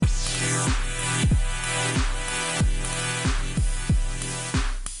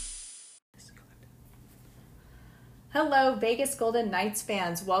Hello, Vegas Golden Knights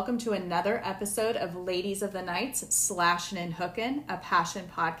fans. Welcome to another episode of Ladies of the Knights, Slashin' and Hookin', a passion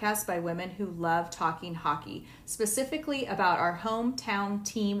podcast by women who love talking hockey, specifically about our hometown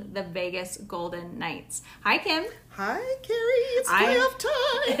team, the Vegas Golden Knights. Hi, Kim. Hi, Carrie. It's playoff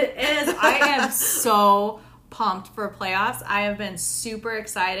time. It is. I am so pumped for playoffs. I have been super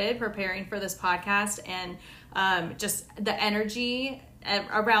excited preparing for this podcast, and just the energy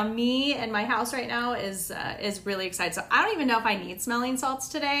around me and my house right now is really excited. So I don't even know if I need smelling salts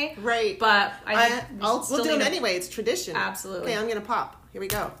today. Right. But we'll do them anyway. It's tradition. Absolutely. Okay, I'm going to pop. Here we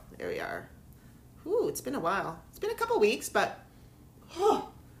go. There we are. Ooh, it's been a while. It's been a couple weeks, but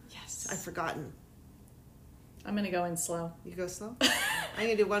yes, I've forgotten. I'm going to go in slow. You go slow? I'm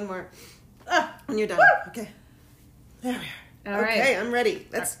going to do one more. When you're done. Okay. There we are. All right. Okay, I'm ready.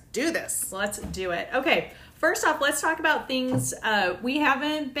 Let's do this. Let's do it. Okay. First off, let's talk about things. We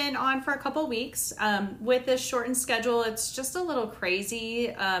haven't been on for a couple weeks. With this shortened schedule, it's just a little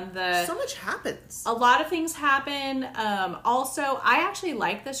crazy. So much happens. A lot of things happen. Also, I actually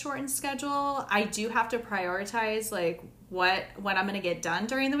like the shortened schedule. I do have to prioritize like what I'm going to get done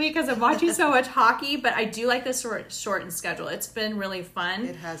during the week because I'm watching so much hockey. But I do like this shortened schedule. It's been really fun.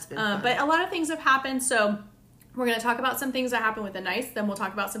 It has been fun. But a lot of things have happened. So we're going to talk about some things that happen with the Knights. Then we'll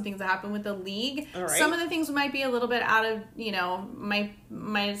talk about some things that happen with the league. All right. Some of the things might be a little bit out of,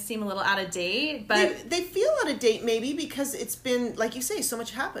 might seem a little out of date. But they feel out of date maybe because it's been, like you say, so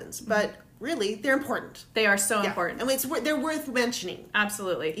much happens. But really, they're important. They are so important. And they're worth mentioning.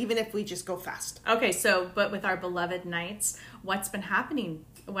 Absolutely. Even if we just go fast. Okay, but with our beloved Knights, what's been happening?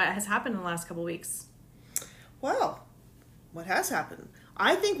 What has happened in the last couple weeks? Well, what has happened?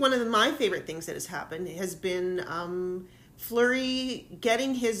 I think one of my favorite things that has happened has been Fleury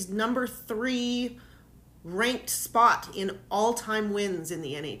getting his number 3 ranked spot in all-time wins in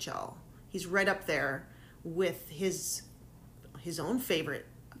the NHL. He's right up there with his own favorite.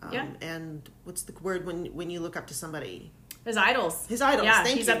 And what's the word when you look up to somebody? His idols. His idols. Yeah,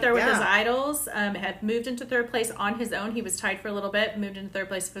 Thank he's you. up there with his idols. Had moved into third place on his own. He was tied for a little bit, moved into third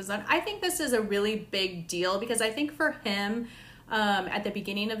place of his own. I think this is a really big deal because I think for him, at the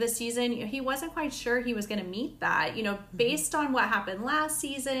beginning of the season, he wasn't quite sure he was going to meet that, based on what happened last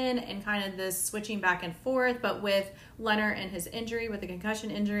season and kind of this switching back and forth. But with Leonard and his injury, with the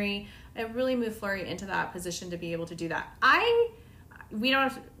concussion injury, it really moved Fleury into that position to be able to do that. We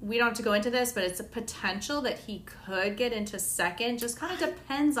don't have to go into this, but it's a potential that he could get into second. Just kind of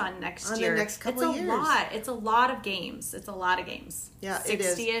depends on next year. The next couple of years. It's a lot of games. Yeah,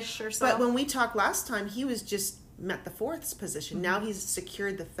 60-ish or so. But when we talked last time, he was just met the 4th position. Mm-hmm. Now he's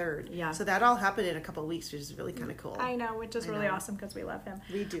secured the 3rd. Yeah. So that all happened in a couple of weeks, which is really kind of cool. I know, which is really awesome because we love him.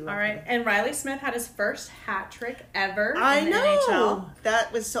 We do. All right. Him. And Riley Smith had his first hat trick ever I in the know. NHL.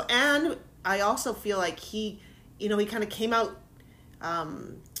 That was so. And I also feel like he kind of came out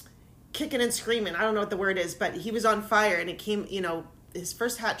kicking and screaming. I don't know what the word is, but he was on fire, and it came, his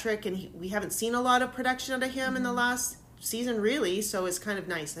first hat trick, and we haven't seen a lot of production out of him in the last season, really. So it's kind of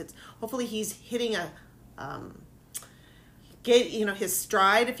nice. Hopefully he's hitting his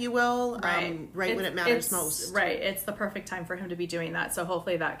stride, if you will, right when it matters most. Right. It's the perfect time for him to be doing that. So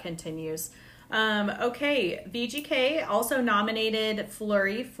hopefully that continues. Okay, VGK also nominated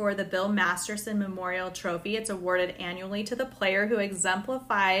Fleury for the Bill Masterson Memorial Trophy. It's awarded annually to the player who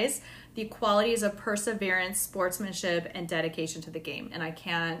exemplifies the qualities of perseverance, sportsmanship, and dedication to the game. And I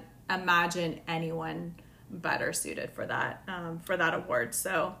can't imagine anyone better suited for that award.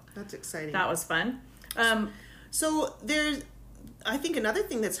 So that's exciting. That was fun. So I think another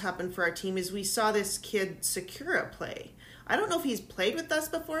thing that's happened for our team is we saw this kid Sakura play. I don't know if he's played with us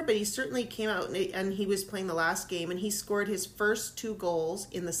before, but he certainly came out and he was playing the last game, and he scored his first 2 goals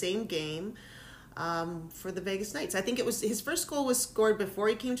in the same game for the Vegas Knights. I think it was his first goal was scored before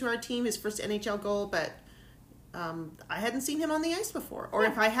he came to our team, his first NHL goal, but I hadn't seen him on the ice before, or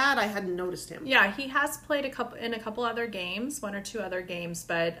if I had, I hadn't noticed him. Yeah, he has played in a couple other games, 1 or 2 other games,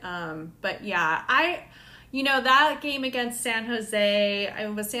 but yeah, that game against San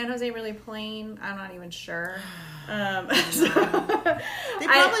Jose, was San Jose really playing? I'm not even sure. They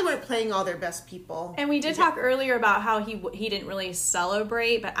probably weren't playing all their best people. And we did talk earlier about how he didn't really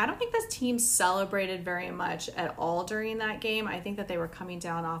celebrate, but I don't think this team celebrated very much at all during that game. I think that they were coming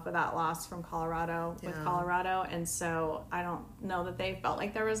down off of that loss from Colorado with Colorado, and so I don't know that they felt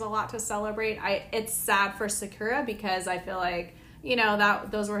like there was a lot to celebrate. It's sad for Sakura because I feel like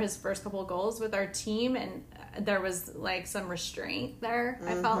those were his first couple of goals with our team, and there was like some restraint there.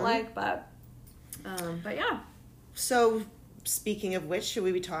 I felt like, but yeah. So speaking of which, should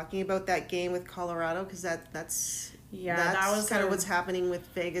we be talking about that game with Colorado? Because that's that was kind of what's happening with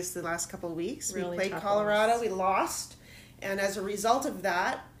Vegas the last couple of weeks. Really we played Colorado, we lost, And as a result of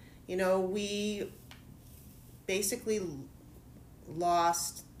that, we basically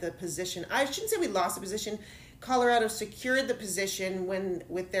lost the position. I shouldn't say we lost the position. Colorado secured the position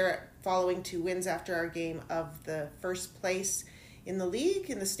with their following 2 wins after our game of the first place in the league,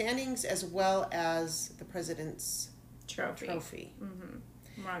 in the standings, as well as the President's Trophy. Mm-hmm.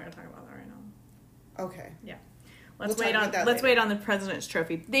 We're not going to talk about that right now. Okay. Yeah. Let's wait on the President's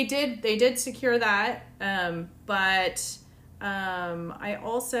Trophy. They did secure that, but I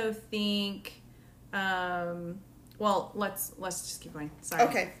also think let's just keep going. Sorry.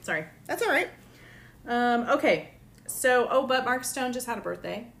 Okay. Sorry. That's all right. Okay. So, but Mark Stone just had a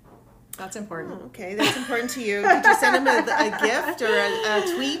birthday. That's important. Oh, okay, that's important to you. Did you send him a gift or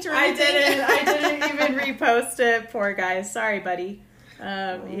a tweet or anything? I didn't even repost it. Poor guy. Sorry, buddy.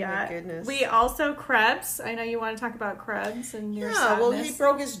 My goodness. We also Krebs. I know you want to talk about Krebs and your sadness. Well, he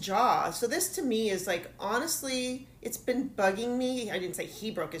broke his jaw. So this to me is honestly, it's been bugging me. I didn't say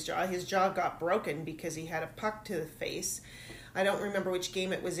he broke his jaw. His jaw got broken because he had a puck to the face. I don't remember which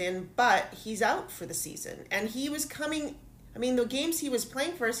game it was in, but he's out for the season. And he was coming... the games he was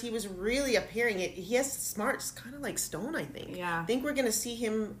playing for us, he was really appearing. He has smarts, kind of like Stone, I think. Yeah. I think we're going to see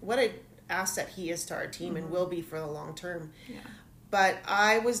him, what an asset he is to our team and will be for the long term. Yeah. But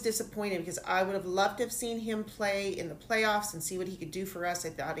I was disappointed because I would have loved to have seen him play in the playoffs and see what he could do for us. I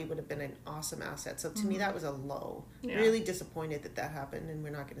thought he would have been an awesome asset. So to me, that was a low. Yeah. Really disappointed that happened and we're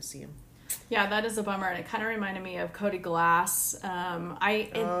not going to see him. Yeah, that is a bummer, and it kind of reminded me of Cody Glass.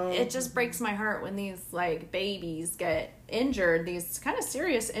 It just breaks my heart when these babies get injured, these kind of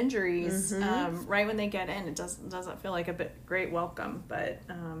serious injuries, right when they get in. It doesn't feel like a great welcome, but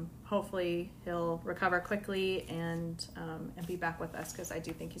hopefully he'll recover quickly and be back with us because I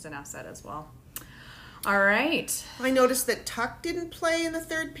do think he's an asset as well. All right. I noticed that Tuck didn't play in the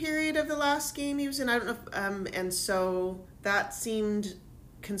third period of the last game he was in. I don't know, and so that seemed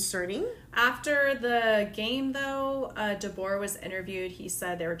concerning. After the game, though, DeBoer was interviewed. He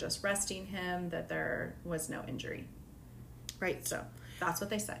said they were just resting him, that there was no injury. Right. So that's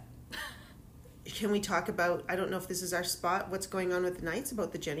what they said. Can we talk about, I don't know if this is our spot, what's going on with the Knights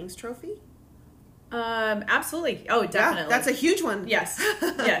about the Jennings Trophy? Absolutely. Oh, definitely. Yeah, that's a huge one. Yes.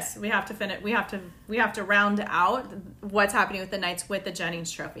 Yes. We have to finish. We have to round out what's happening with the Knights with the Jennings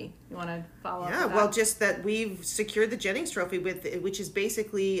Trophy. You want to follow up? Yeah. Well, just that we've secured the Jennings Trophy which is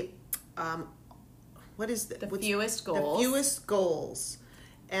basically, what is the fewest goals? The fewest goals,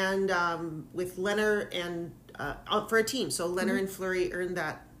 and with Leonard and for a team. So Leonard and Fleury earned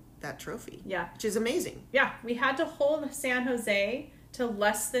that trophy. Yeah, which is amazing. Yeah, we had to hold San Jose to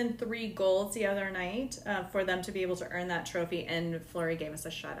less than 3 goals the other night for them to be able to earn that trophy, and Fleury gave us a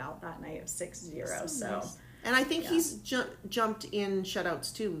shutout that night of 6-0. So nice. And I think he's jumped in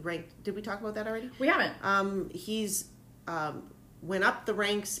shutouts too, right? Did we talk about that already? We haven't. He's went up the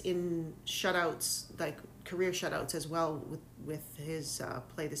ranks in shutouts, like career shutouts as well with his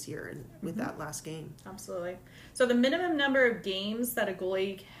play this year and with that last game. Absolutely. So the minimum number of games that a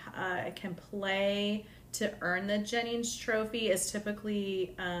goalie can play to earn the Jennings Trophy is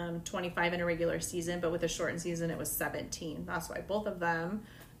typically 25 in a regular season, but with a shortened season, it was 17. That's why both of them,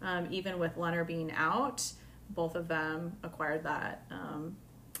 even with Leonard being out, both of them acquired that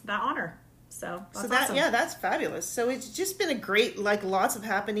honor. So that's awesome. That's fabulous. So it's just been a great, lots of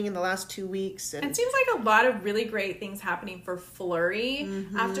happening in the last 2 weeks. And it seems like a lot of really great things happening for Fleury.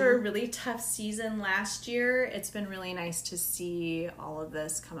 After a really tough season last year, it's been really nice to see all of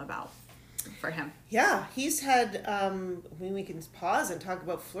this come about for him. Yeah, he's had, we can pause and talk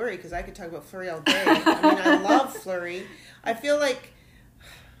about Fleury because I could talk about Fleury all day. I love Fleury. I feel like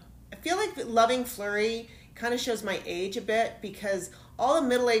loving Fleury kind of shows my age a bit because all the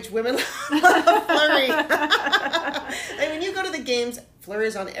middle-aged women love Fleury. And when you go to the games, Fleury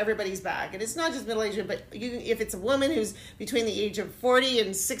is on everybody's back. And it's not just middle-aged, but if it's a woman who's between the age of 40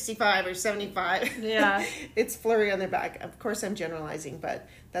 and 65 or 75, yeah, it's Fleury on their back. Of course, I'm generalizing, but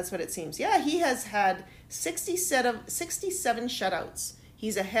that's what it seems. Yeah, he has had 67 shutouts.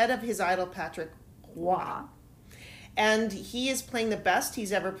 He's ahead of his idol, Patrick Roy. And he is playing the best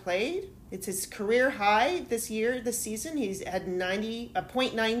he's ever played. It's his career high this season. He's had a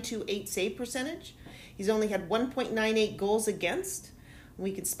 .928 save percentage. He's only had 1.98 goals against.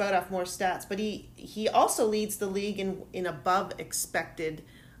 We can spout off more stats, but he also leads the league in above expected.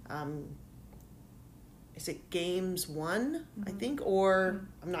 Is it games won? I think, or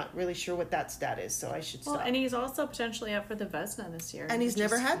I'm not really sure what that stat is. So I should stop. And he's also potentially up for the Vezina this year. And he's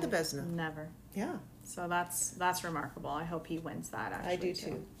never had the Vezina. Never. Yeah. So that's remarkable. I hope he wins that. Actually, I do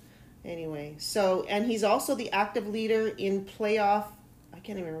too. Anyway, and he's also the active leader in playoff. I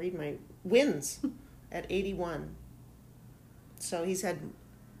can't even read my wins at 81. So he's had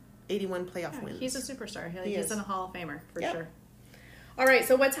 81 playoff wins. He's a superstar. He He's is. in a Hall of Famer for Yep. sure. All right,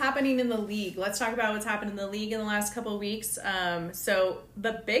 so what's happening in the league? Let's talk about what's happened in the league in the last couple of weeks. So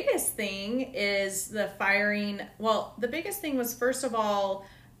the biggest thing is the firing. Well, the biggest thing was, first of all,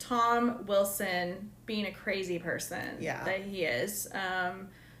 Tom Wilson being a crazy person that he is.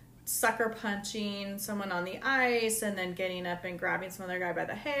 Sucker punching someone on the ice and then getting up and grabbing some other guy by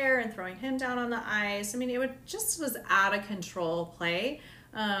the hair and throwing him down on the ice. I mean, just was out of control play.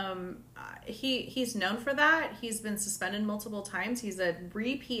 He's known for that. He's been suspended multiple times. He's a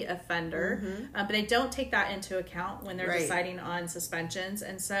repeat offender, but they don't take that into account when they're deciding on suspensions.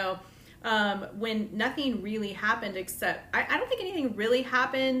 And so when nothing really happened except, I don't think anything really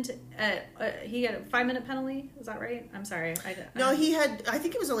happened. He had a 5-minute penalty. Is that right? I'm sorry. He had, I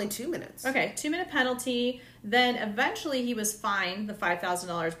think it was only 2 minutes. Okay, 2-minute penalty. Then eventually he was fined the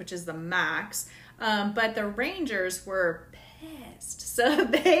 $5,000, which is the max. But the Rangers were pissed. So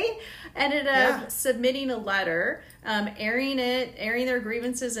they ended up submitting a letter, airing their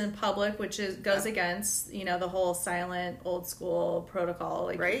grievances in public, which goes against, the whole silent old school protocol.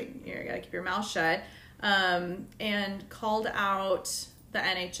 Like, you gotta keep your mouth shut. And called out the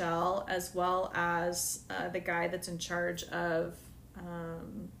NHL as well as the guy that's in charge of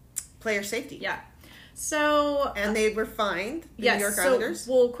player safety. Yeah. So and they were fined. The New York Islanders.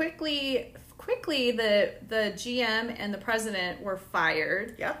 Well, quickly the GM and the president were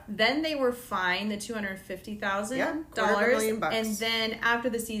fired. Yep. Then they were fined the $250,000. And then after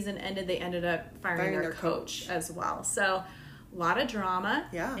the season ended, they ended up firing their coach as well. So a lot of drama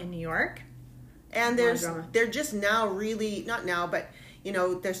in New York. And they're just now really, not now, but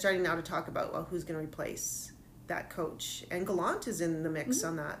they're starting now to talk about, well, who's going to replace that coach. And Gallant is in the mix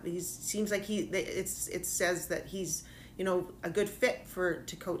on that. Seems like it says that he's a good fit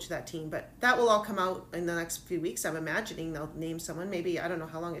to coach that team, but that will all come out in the next few weeks. I'm imagining they'll name someone. Maybe, I don't know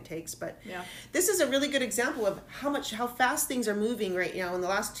how long it takes, but this is a really good example of how fast things are moving right now. In the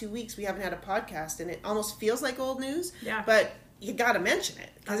last 2 weeks, we haven't had a podcast, and it almost feels like old news. Yeah. But you got to mention it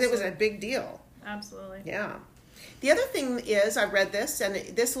because it was a big deal. Absolutely. Yeah. The other thing is, I read this, and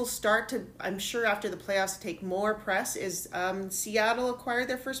this will start to, I'm sure after the playoffs take more press, is Seattle acquired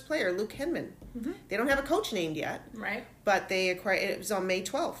their first player, Luke Henman. Mm-hmm. They don't have a coach named yet. Right. But they acquired, it was on May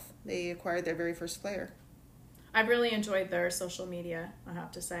 12th. They acquired their very first player. I've really enjoyed their social media, I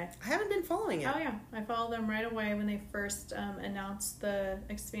have to say. I haven't been following it. Oh, yeah. I followed them right away when they first announced the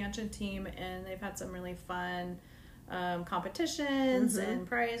expansion team, and they've had some really fun competitions and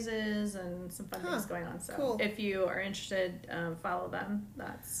prizes and some fun things going on. So if you are interested, follow them.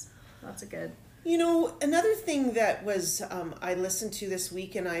 That's a good. Another thing that was I listened to this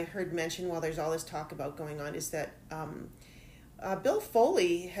week and I heard mentioned while there's all this talk about going on is that Bill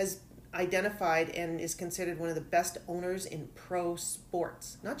Foley has identified and is considered one of the best owners in pro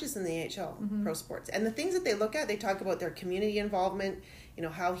sports, not just in the AHL, pro sports. And the things that they look at, they talk about their community involvement,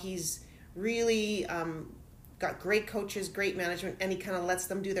 how he's really got great coaches, great management, and he kind of lets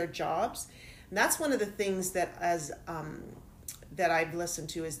them do their jobs. And that's one of the things that that I've listened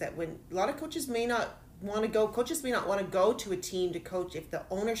to is that when a lot of coaches may not want to go to a team to coach if the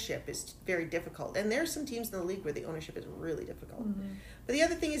ownership is very difficult. And there are some teams in the league where the ownership is really difficult. But the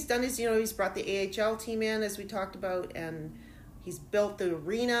other thing he's done is, he's brought the AHL team in, as we talked about, and he's built the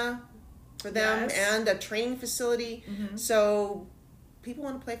arena for them and a training facility. So people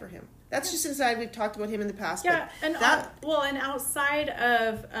want to play for him. That's just inside. We've talked about him in the past. Yeah, and outside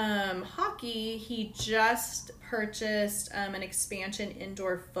of hockey, he just purchased an expansion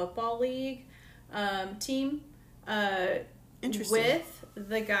indoor football league team. Interesting. With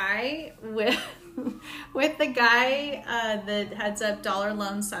the guy that heads up Dollar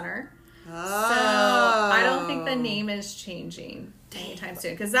Loan Center. So I don't think the name is changing anytime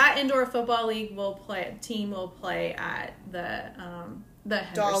soon, because that indoor football league will play at the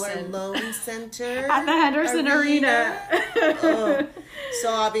Henderson Dollar Loan Center at the Henderson Arena. So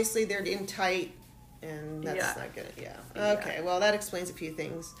obviously they're in tight, and that's not good. Okay, well that explains a few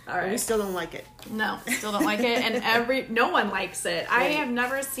things. All right, we still don't like it. No, still don't like it, and no one likes it. Right. I have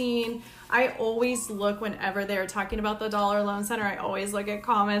never seen. I always look whenever they're talking about the Dollar Loan Center. I always look at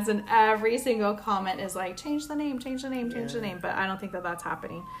comments, and every single comment is like, "Change the name, change the name, change the name." But I don't think that that's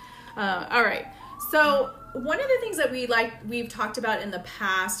happening. All right. So one of the things that we've talked about in the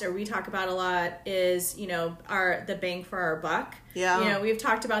past, or we talk about a lot, is the bang for our buck. Yeah. We've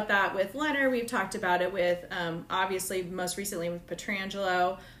talked about that with Leonard. We've talked about it with obviously most recently with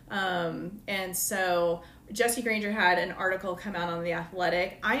Pietrangelo. And so Jesse Granger had an article come out on The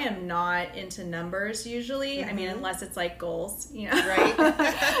Athletic. I am not into numbers usually. Mm-hmm. I mean, unless it's like goals, Right.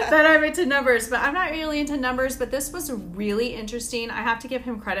 Then I'm into numbers, but I'm not really into numbers. But this was really interesting. I have to give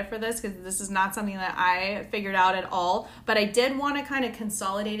him credit for this because this is not something that I figured out at all. But I did want to kind of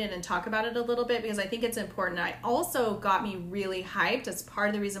consolidate it and talk about it a little bit because I think it's important. I also got me really hyped. It's part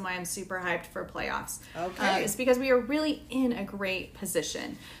of the reason why I'm super hyped for playoffs. Okay. It's because we are really in a great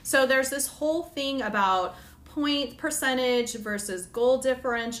position. So there's this whole thing about point percentage versus goal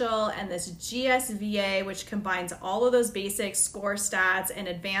differential and this GSVA, which combines all of those basic score stats and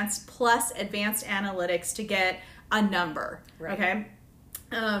advanced analytics to get a number. Right. Okay.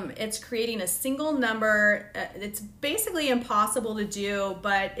 It's creating a single number. It's basically impossible to do,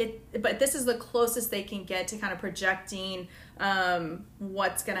 but this is the closest they can get to kind of projecting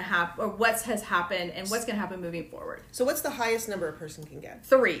what's going to happen or what has happened and what's going to happen moving forward. So what's the highest number a person can get?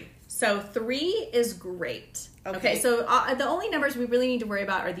 3. So 3 is great. Okay. So the only numbers we really need to worry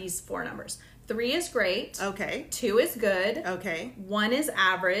about are these 4 numbers. 3 is great. Okay. 2 is good. Okay. 1 is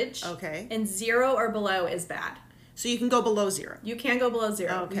average. Okay. And 0 or below is bad. So you can go below 0. You can go below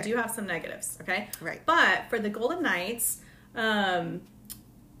 0. Okay. We do have some negatives, okay? Right. But for the Golden Knights,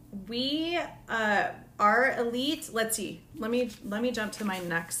 we are elite. Let's see. Let me jump to my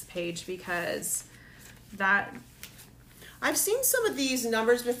next page because that I've seen some of these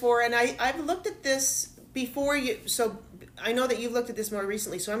numbers before, and I've looked at this before you. So I know that you've looked at this more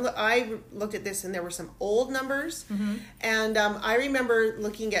recently. So I looked at this, and there were some old numbers, mm-hmm. and I remember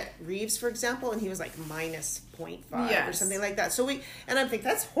looking at Reeves, for example, and he was like minus 0.5 or something like that. So and I'm thinking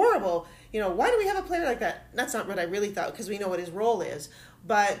that's horrible. Why do we have a player like that? That's not what I really thought because we know what his role is,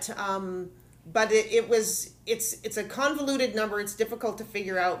 but it's a convoluted number. It's difficult to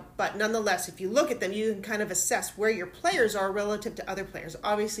figure out, but nonetheless, if you look at them, you can kind of assess where your players are relative to other players.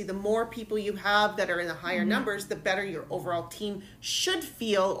 Obviously, the more people you have that are in the higher mm-hmm. numbers, the better your overall team should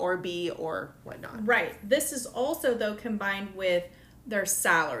feel or be or whatnot. Right. This is also, though, combined with their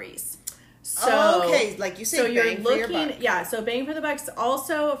salaries. So, okay, like you say, so you're bang for your buck. Yeah, so bang for the bucks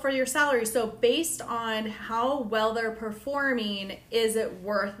also for your salary. So based on how well they're performing, is it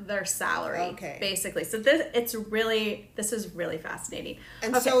worth their salary? Okay. Basically. So this is really fascinating.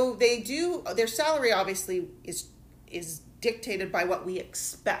 And so they do, their salary obviously is dictated by what we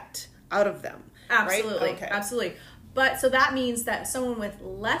expect out of them. Absolutely. Right? Okay. Absolutely. But so that means that someone with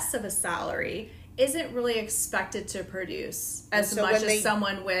less of a salary isn't really expected to produce as much as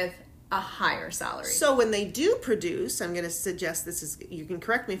someone with a higher salary. So when they do produce, I'm going to suggest you can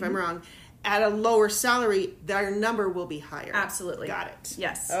correct me if I'm wrong, at a lower salary, their number will be higher. Absolutely. Got it.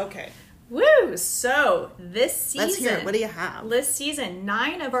 Yes. Okay. Woo! So this season, let's hear it. What do you have? This season,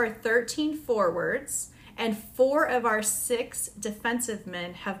 9 of our 13 forwards and 4 of our 6 defensive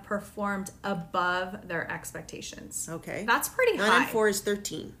men have performed above their expectations. Okay. That's pretty high. 9 and 4 is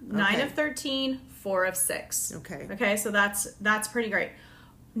 13. 9 of 13, 4 of 6. Okay. Okay, so that's pretty great.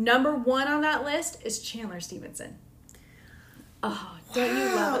 Number 1 on that list is Chandler Stevenson. Oh, don't you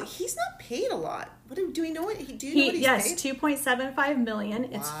love it? He's not paid a lot. Do we know what do you know what he's paid? Yes, $2.75 million.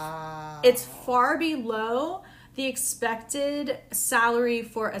 Wow. It's far below the expected salary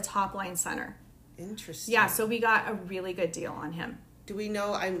for a top line center. Interesting. Yeah, so we got a really good deal on him. Do we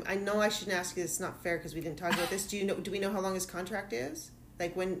know? I know I shouldn't ask you. It's not fair because we didn't talk about this. Do we know how long his contract is?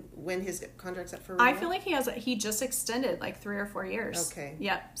 Like when his contract's up for renewal? I feel like he just extended like 3 or 4 years. Okay.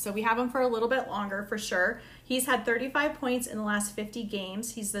 Yep. So we have him for a little bit longer for sure. He's had 35 points in the last 50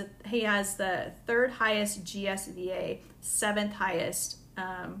 games. He has the 3rd highest GSVA, 7th highest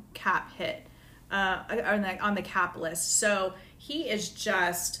cap hit on the cap list. So he is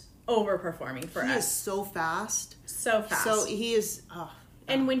just overperforming for us. He is so fast. So fast. So he is.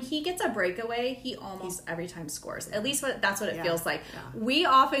 And when he gets a breakaway, he almost every time scores. At least that's what it feels like. Yeah. We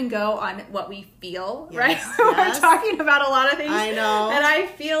often go on what we feel, yes, right? Yes. We're talking about a lot of things. I know. And I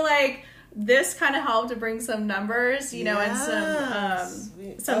feel like this kind of helped to bring some numbers, and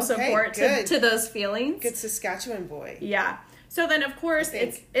some support to those feelings. Good Saskatchewan boy. Yeah. So then, of course,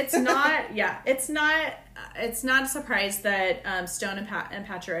 it's not it's not a surprise that Stone and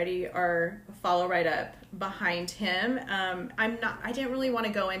Pacioretty follow right up behind him. I didn't really want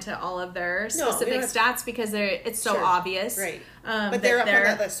to go into all of their specific stats because it's so obvious. Right. But they're up on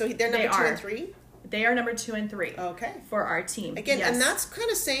that list. So they're number 2 and 3? They are number 2 and 3. Okay. For our team. Again, yes. and that's kind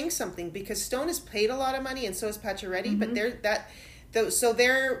of saying something because Stone has paid a lot of money and so has Pacioretty, but so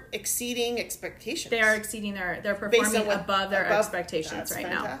they're exceeding expectations. They are exceeding they're performing above their expectations right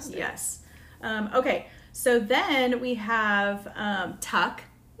fantastic. Now. Yes. Okay. So then we have Tuck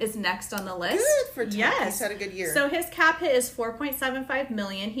is next on the list. Good for Tuck. Yes. He's had a good year. So his cap hit is $4.75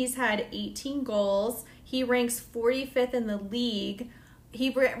 million. He's had 18 goals. He ranks 45th in the league. He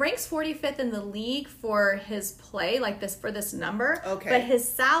ranks 45th in the league for his play, like this for this number. Okay. But his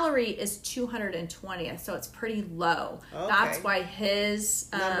salary is 220th, so it's pretty low. Okay. That's why his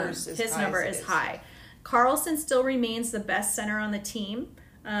number is high. Carlson still remains the best center on the team,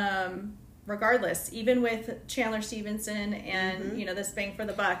 regardless, even with Chandler Stevenson and this bang for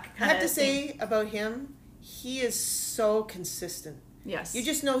the buck. I have to say about him, he is so consistent. Yes. You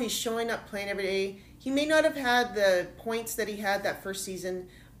just know he's showing up, playing every day. He may not have had the points that he had that first season,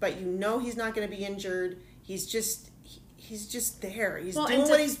 but you know he's not going to be injured. He's just there. He's doing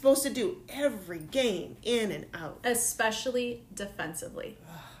what he's supposed to do every game, in and out. Especially defensively.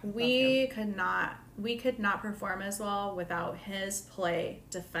 We could not perform as well without his play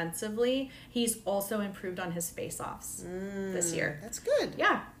defensively. He's also improved on his face-offs this year. That's good.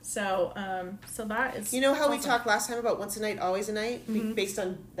 Yeah. So that is. You know how we talked last time about once a night, always a night, based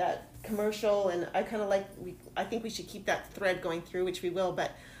on that commercial, and I kind of I think we should keep that thread going through, which we will.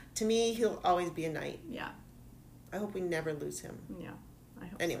 But to me, he'll always be a night. Yeah. I hope we never lose him. Yeah. I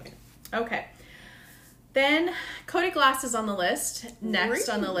hope. Anyway. So. Okay. Then Cody Glass is on the list, next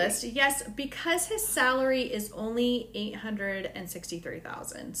on the list. Yes, because his salary is only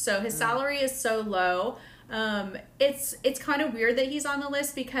 $863,000. So his salary is so low. It's kind of weird that he's on the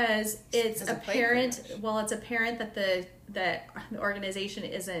list because it's apparent that the organization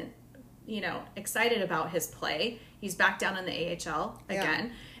isn't, excited about his play. He's back down in the AHL again.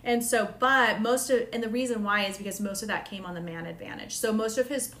 Yeah. And so, and the reason why is because most of that came on the man advantage. So most of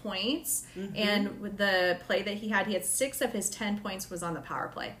his points and with the play that he had 6 of his 10 points was on the power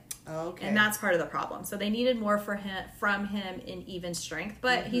play. Okay. And that's part of the problem. So they needed more from him in even strength,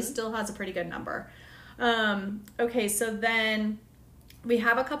 but he still has a pretty good number. Okay, so then we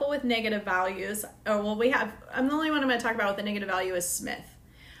have a couple with negative values. I'm the only one I'm going to talk about with the negative value is Smith.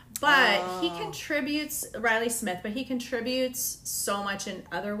 But he contributes, Riley Smith, but he contributes so much in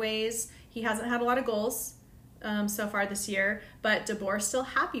other ways. He hasn't had a lot of goals so far this year, but DeBoer's still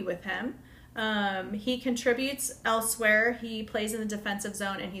happy with him. He contributes elsewhere. He plays in the defensive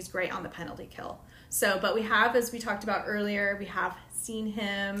zone, and he's great on the penalty kill. So, but we have, as we talked about earlier, we have seen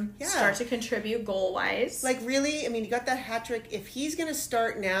him start to contribute goal-wise. Like, really? I mean, you got that hat trick. If he's going to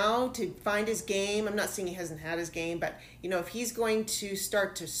start now to find his game, I'm not saying he hasn't had his game, but, if he's going to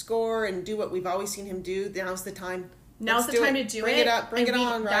start to score and do what we've always seen him do, now's the time. Now's the time to do it. Bring it up. Bring it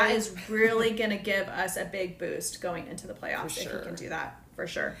on, right? That is really going to give us a big boost going into the playoffs if he can do that, for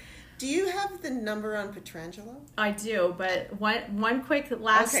sure. Do you have the number on Pietrangelo? I do, but one quick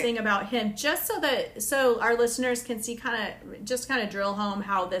last thing about him, just so our listeners can see kind of drill home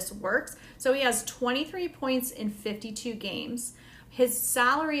how this works. So he has 23 points in 52 games. His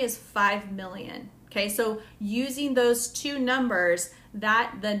salary is $5 million. Okay, so using those two numbers,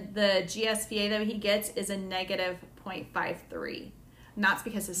 that the GSVA that he gets is a negative 0.53. And that's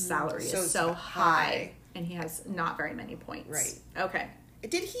because his salary is so high and he has not very many points. Right. Okay.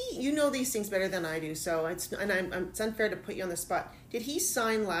 Did he? You know these things better than I do, so it's unfair to put you on the spot. Did he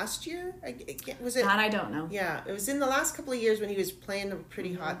sign last year? Was it? That I don't know. Yeah, it was in the last couple of years when he was playing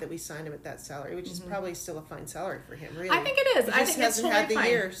pretty hot that we signed him at that salary, which is probably still a fine salary for him. Really, I think it is. I think it's totally had the fine.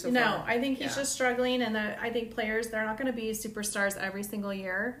 Year so far. I think he's just struggling, and I think players they're not going to be superstars every single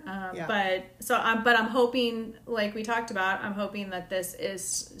year. But I'm hoping, like we talked about, I'm hoping that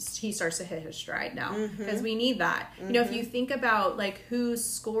he starts to hit his stride now because we need that. If you think about like who's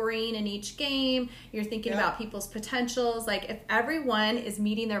scoring in each game, you're thinking about people's potentials. Like if everyone is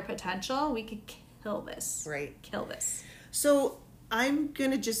meeting their potential, we could kill this. Right. Kill this. So I'm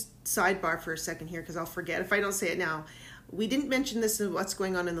going to just sidebar for a second here because I'll forget if I don't say it now. We didn't mention this in what's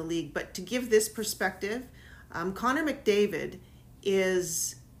going on in the league, but to give this perspective, Connor McDavid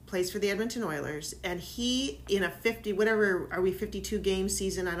plays for the Edmonton Oilers, and he in a 52 game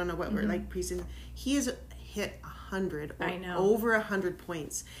season, I don't know what we're like preseason, he has hit 100 or over 100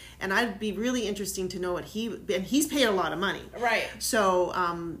 points, and I'd be really interesting to know what he's paid a lot of money, right?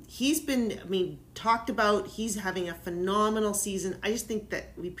 So he's been talked about. He's having a phenomenal season. I just think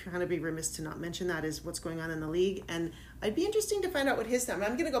that we kind of be remiss to not mention that is what's going on in the league, and I'd be interesting to find out what his number.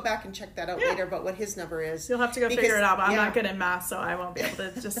 I'm going to go back and check that out later about what his number is. You'll have to go figure it out, but I'm not good at math, so I won't be able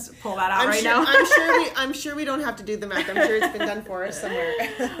to just pull that out now. I'm sure we don't have to do the math. I'm sure it's been done for us somewhere.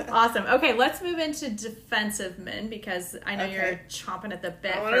 Awesome. Okay, let's move into defensive men because I know you're chomping at the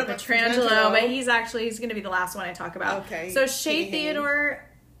bit for Pietrangelo, but he's going to be the last one I talk about. Okay. So Shea Theodore,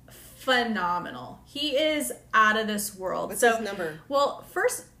 phenomenal. He is out of this world. What's his number? Well,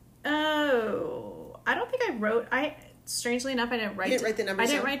 first, I don't think I wrote. Strangely enough, I didn't write the numbers.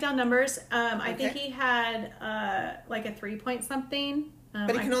 I didn't write down numbers. I think he had like a 3 point something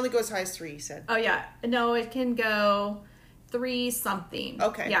But it can only go as high as 3, you said. Oh, yeah. No, it can go 3 something.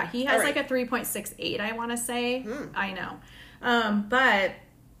 Okay. Yeah, he has like a 3.68, I want to say. I know.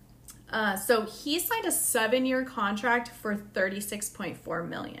 So he signed a 7-year contract for $36.4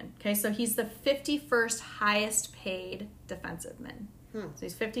 million. Okay, so he's the 51st highest paid defensive-man. So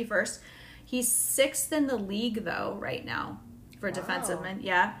he's 51st. He's 6th in the league, though, right now for defensive-men.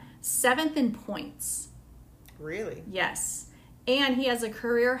 Yeah. 7th in points. Really? Yes. And he has a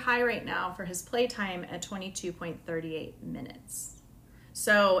career high right now for his play time at 22.38 minutes.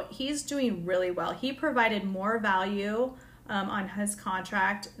 So he's doing really well. He provided more value on his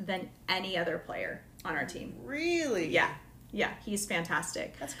contract than any other player on our team. Really? Yeah, he's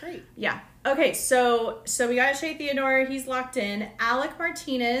fantastic. That's great. Yeah. Okay, so we got Shea Theodore. He's locked in. Alec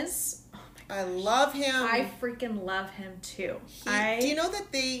Martinez. Oh my I love him. I freaking love him too. Do you know that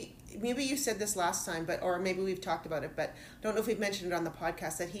maybe you said this last time, or maybe we've talked about it, but I don't know if we've mentioned it on the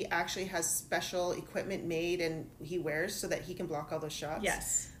podcast, that he actually has special equipment made and he wears so that he can block all those shots?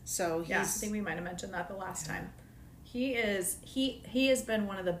 Yes. So I think we might have mentioned that the last time. He has been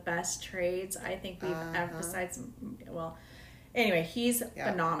one of the best trades I think we've ever, besides, well, anyway, he's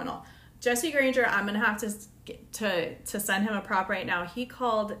phenomenal. Jesse Granger, I'm going to have to send him a prop right now. He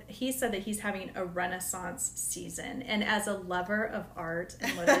said that he's having a renaissance season. And as a lover of art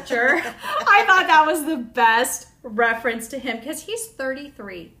and literature, I thought that was the best reference to him because he's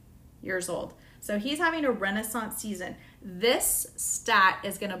 33 years old. So he's having a renaissance season. This stat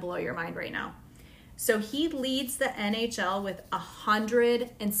is going to blow your mind right now. So he leads the NHL with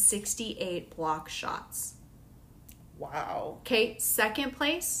 168 block shots. Wow. Okay, second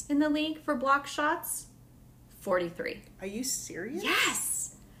place in the league for block shots, 43. Are you serious?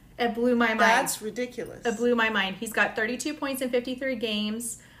 Yes. It blew my mind. That's ridiculous. It blew my mind. He's got 32 points in 53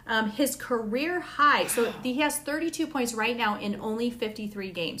 games. His career high, so he has 32 points right now in only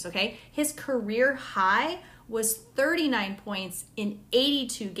 53 games, okay? His career high was 39 points in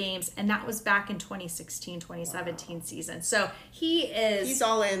 82 games, and that was back in 2016-2017 season. So he's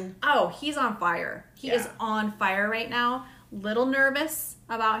all in. Oh, he's on fire. He is on fire right now. Little nervous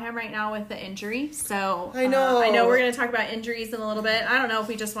about him right now with the injury. So I know we're going to talk about injuries in a little bit. I don't know if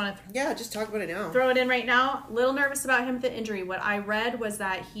we just want to just talk about it now. Throw it in right now. Little nervous about him with the injury. What I read was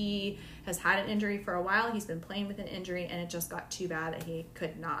that he has had an injury for a while. He's been playing with an injury, and it just got too bad that he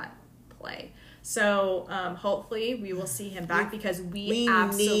could not play. So hopefully we will see him back because we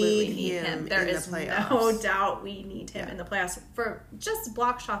absolutely need him. There is no doubt we need him in the playoffs for just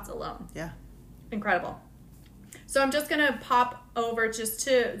block shots alone. Yeah. Incredible. So I'm just going to pop over just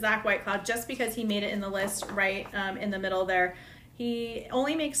to Zach Whitecloud just because he made it in the list right in the middle there. He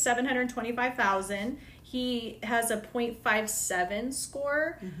only makes $725,000. He has a .57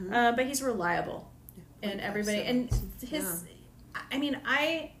 score, but he's reliable. And everybody, and his... I mean,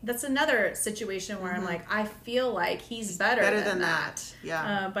 that's another situation where I'm like, I feel like he's better than that.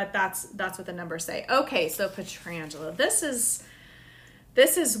 Yeah. But that's what the numbers say. Okay, so Pietrangelo, this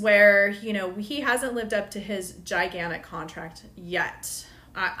is where, he hasn't lived up to his gigantic contract yet.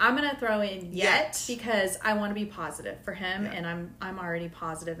 I'm going to throw in yet because I want to be positive for him, and I'm already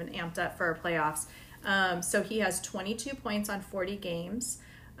positive and amped up for our playoffs. So he has 22 points on 40 games.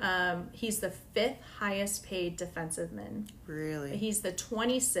 He's the 5th highest paid defensive man. Really? He's the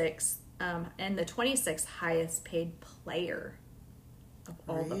 26th and the 26th highest paid player of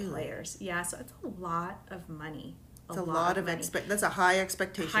all the players. Yeah, so it's a lot of money. It's a lot of that's a high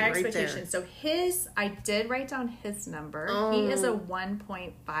expectation there. So I did write down his number. He is a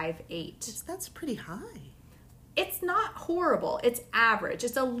 1.58. That's pretty high. It's not horrible. It's average.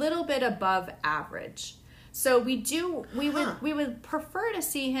 It's a little bit above average. So we would prefer to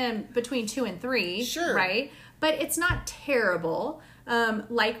see him between 2 and 3, sure, right? But it's not terrible.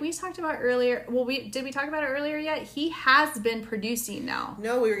 Like we talked about earlier. Well, did we talk about it earlier yet? He has been producing now.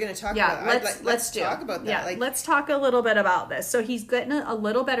 No, we were going to talk about it. Let's talk about that. Yeah, let's talk a little bit about this. So he's getting a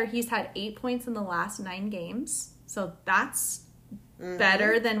little better. He's had 8 points in the last 9 games. So that's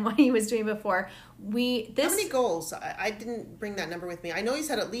better than what he was doing before. How many goals? I didn't bring that number with me. I know he's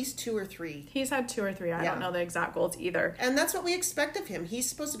had at least 2 or 3. He's had 2 or 3. I don't know the exact goals either. And that's what we expect of him. He's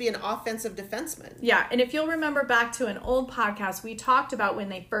supposed to be an offensive defenseman. Yeah, and if you'll remember back to an old podcast, we talked about when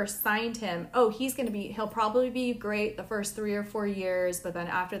they first signed him. Oh, he'll probably be great the first 3 or 4 years, but then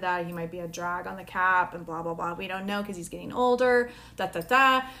after that, he might be a drag on the cap and blah, blah, blah. We don't know because he's getting older,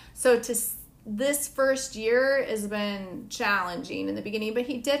 So this first year has been challenging in the beginning, but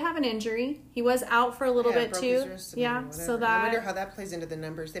he did have an injury. He was out for a little bit too. So that I wonder how that plays into the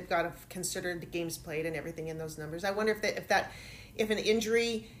numbers. They've got to consider the games played and everything in those numbers. I wonder if an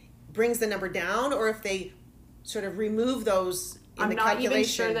injury brings the number down, or if they sort of remove those I'm not even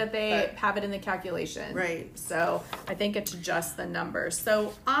sure that they have it in the calculation. Right. So I think it's just the numbers.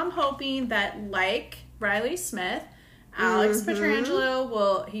 So I'm hoping that, like Riley Smith, Alex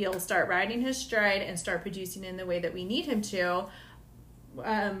Pietrangelo he'll start riding his stride and start producing in the way that we need him to.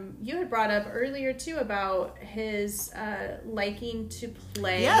 You had brought up earlier too about his liking to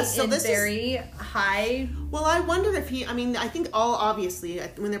play in very high. Well, I wonder if I think obviously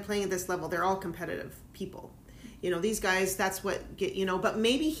when they're playing at this level, they're all competitive people. These guys, that's what but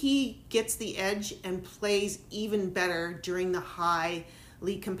maybe he gets the edge and plays even better during the highly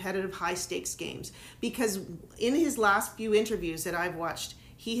competitive, high stakes games, because in his last few interviews that I've watched,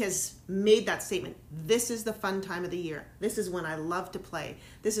 he has made that statement. This is the fun time of the year. This is when I love to play.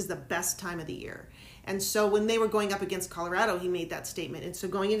 This is the best time of the year. And so when they were going up against Colorado, he made that statement. And so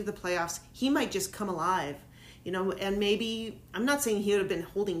going into the playoffs, he might just come alive, and maybe, I'm not saying he would have been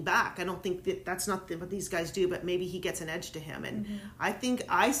holding back. I don't think that's not what these guys do, but maybe he gets an edge to him. And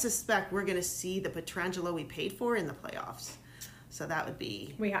I suspect we're going to see the Pietrangelo we paid for in the playoffs. So that would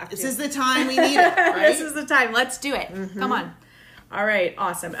be, this is the time we need it, right? This is the time. Let's do it. Come on. All right,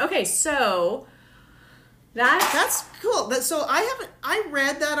 awesome. Okay, so that's cool. So I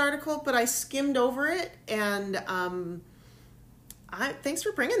read that article, but I skimmed over it, and thanks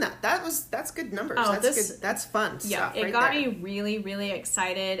for bringing that. That's good numbers. Oh, that's good. That's fun. Yeah, stuff it right got there. me really, really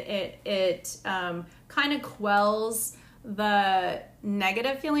excited. It kind of quells the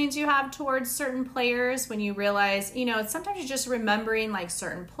negative feelings you have towards certain players when you realize, sometimes you're just remembering like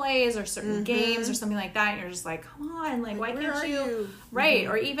certain plays or certain games or something like that, and you're just like, come on, like why can't you? Right.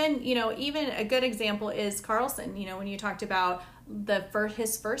 Or even, even a good example is Carlson, when you talked about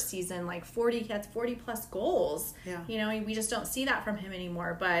his first season, like 40 plus goals. Yeah. We just don't see that from him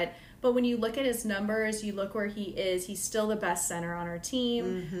anymore. But when you look at his numbers, you look where he is, he's still the best center on our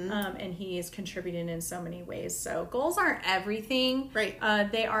team. And he is contributing in so many ways. So goals aren't everything. Right.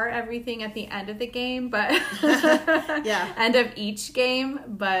 They are everything at the end of the game, but yeah. end of each game.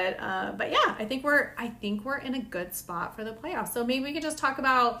 But yeah, I think we're in a good spot for the playoffs. So maybe we could just talk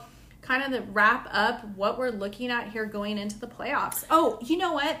about kind of the wrap up what we're looking at here going into the playoffs. Oh, you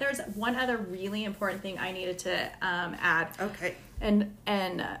know what? There's one other really important thing I needed to add. Okay. And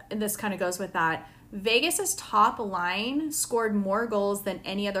this kind of goes with that. Vegas's top line scored more goals than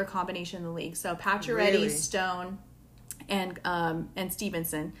any other combination in the league. So Pacioretty, Really? Stone, and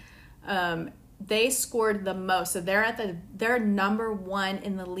Stevenson, they scored the most. So they're number one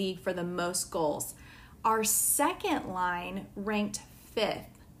in the league for the most goals. Our second line ranked 5th.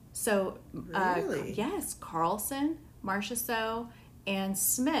 So Really? yes, Carlson, Marchessault, and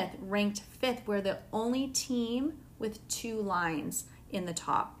Smith ranked 5th. We're the only team with 2 lines in the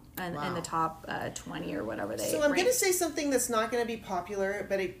top in the top 20 or whatever they. So I'm going to say something that's not going to be popular,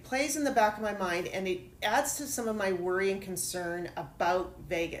 but it plays in the back of my mind, and it adds to some of my worry and concern about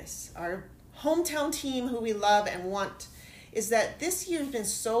Vegas, our hometown team who we love and want. Is that this year has been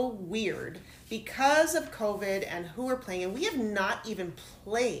so weird because of COVID and who we're playing, and we have not even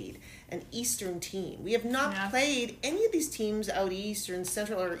played an Eastern team. We have not played any of these teams out east or in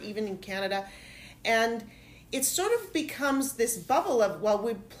Central or even in Canada, and it sort of becomes this bubble of, well,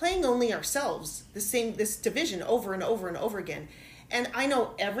 we're playing only ourselves, this division over and over and over again. And I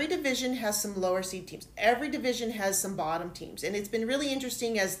know every division has some lower seed teams. Every division has some bottom teams. And it's been really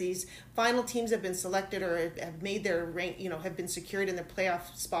interesting as these final teams have been selected or have made their rank, have been secured in their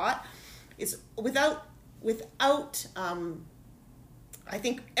playoff spot. It's without I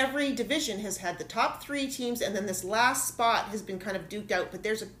think every division has had the top 3 teams, and then this last spot has been kind of duked out. But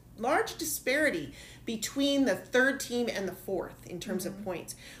there's a large disparity between the 3rd team and the 4th in terms of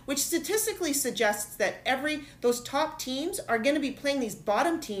points, which statistically suggests that those top teams are going to be playing these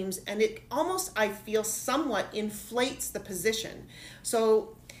bottom teams, and it almost, I feel, somewhat inflates the position.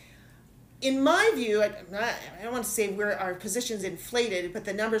 So in my view, I don't want to say our position's inflated, but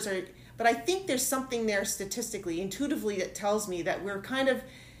the numbers are, but I think there's something there statistically, intuitively, that tells me that we're kind of,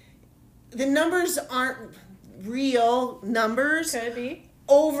 the numbers aren't real numbers. Could be.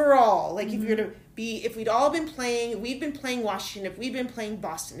 Overall, like if we'd all been playing, we'd been playing Washington, if we'd been playing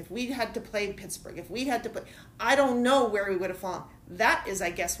Boston, if we'd had to play Pittsburgh, if we'd had to play, I don't know where we would have fallen. That is, I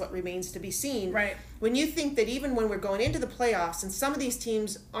guess, what remains to be seen. Right. When you think that even when we're going into the playoffs, and some of these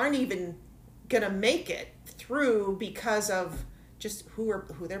teams aren't even going to make it through because of just who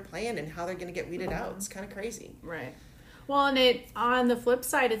they're playing and how they're going to get weeded out. It's kind of crazy. Right. Well, and on the flip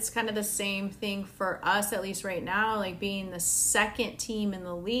side, it's kind of the same thing for us, at least right now, like being the second team in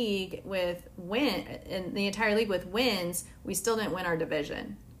the league in the entire league with wins, we still didn't win our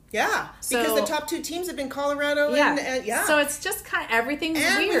division. Yeah, because So- the top 2 teams have been Colorado and yeah. So it's just kind of, everything's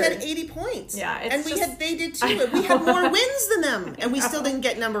and weird. we had 80 points. Yeah, it's and just- they did too. And we had more wins than them, and we still didn't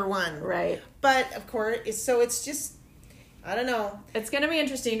get number 1. Right. But of course, it's just, I don't know. It's going to be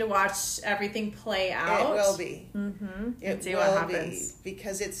interesting to watch everything play out. It will be. Mm-hmm. It see will what happens. be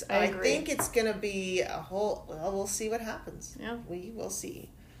because it's. I I agree. think it's going to be a whole. Well, we'll see what happens. Yeah. We will see.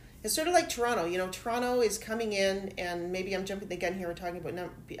 It's sort of like Toronto. Toronto is coming in, and maybe I'm jumping the gun here. We're talking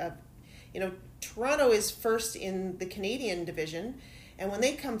about Toronto is first in the Canadian division, and when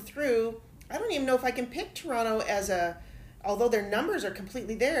they come through, I don't even know if I can pick Toronto as although their numbers are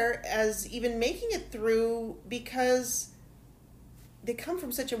completely there, as even making it through because they come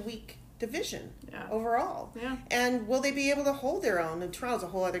from such a weak division overall. Yeah. And will they be able to hold their own? And Toronto's a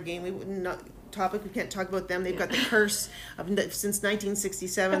whole other game. We can't talk about them. They've got the curse of since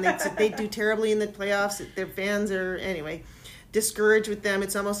 1967. They do terribly in the playoffs. Their fans are discouraged with them.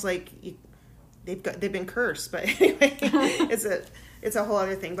 It's almost like they've been cursed. But anyway, it's a whole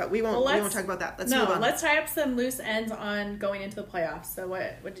other thing. But we won't talk about that. Let's move on. Let's tie up some loose ends on going into the playoffs. So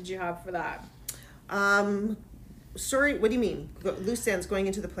what did you have for that? Sorry, what do you mean? Loose ends going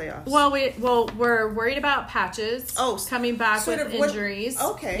into the playoffs? Well, we're worried about Patches. Coming back with injuries.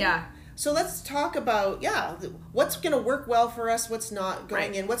 Okay. Yeah. So let's talk about what's going to work well for us. What's not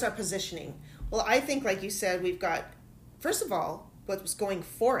going in. What's our positioning? Well, I think, like you said, we've got, first of all, what was going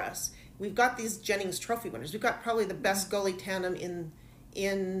for us. We've got these Jennings Trophy winners. We've got probably the best goalie tandem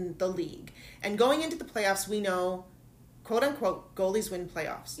in the league. And going into the playoffs, we know, quote unquote, goalies win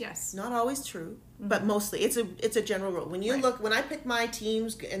playoffs. Yes. Not always true, but mostly it's a general rule. When you when I pick my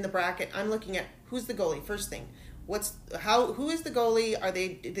teams in the bracket, I'm looking at who's the goalie first thing. Who is the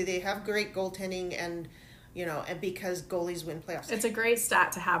goalie? Do they have great goaltending and because goalies win playoffs. It's a great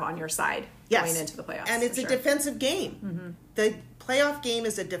stat to have on your side going into the playoffs. And it's a defensive game. Mm-hmm. The playoff game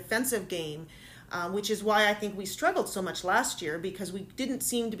is a defensive game, which is why I think we struggled so much last year because we didn't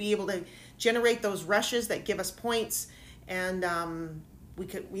seem to be able to generate those rushes that give us points, and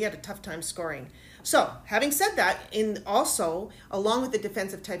we had a tough time scoring. So, having said that, along with the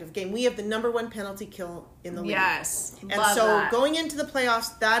defensive type of game, we have the number 1 penalty kill in the league. Yes. And so that. Going into the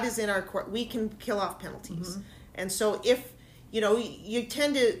playoffs, that is in our court. We can kill off penalties. Mm-hmm. And so if, you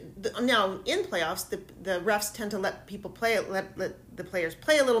tend to, now in playoffs, the refs tend to let people play, let the players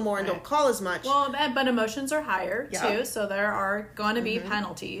play a little more and don't call as much. Well, but emotions are higher too, so there are going to be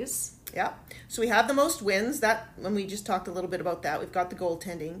penalties. Yeah. So we have the most wins. That, when we just talked a little bit about that, we've got the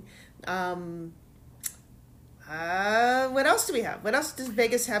goaltending. What else do we have? What else does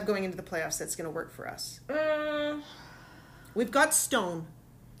Vegas have going into the playoffs that's going to work for us? We've got Stone.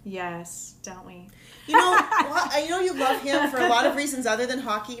 Yes, don't we? I know you love him for a lot of reasons other than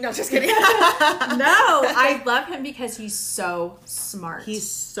hockey. No, just kidding. No, I love him because he's so smart. He's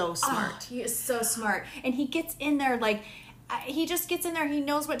so smart. Oh, he is so smart. And he gets in there he just gets in there. He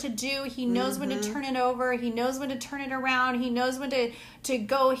knows what to do. He knows when to turn it over. He knows when to turn it around. He knows when to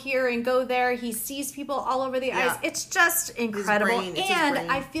go here and go there. He sees people all over the ice. It's just incredible.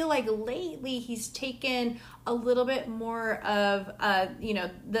 And I feel like lately he's taken a little bit more of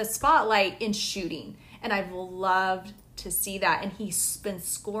the spotlight in shooting. And I've loved to see that. And he's been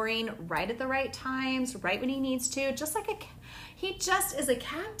scoring right at the right times, right when he needs to, just like he just is a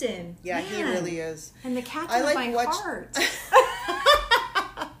captain. Yeah, man. He really is. And the captain of my heart.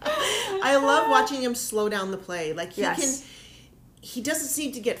 I love watching him slow down the play. Like he doesn't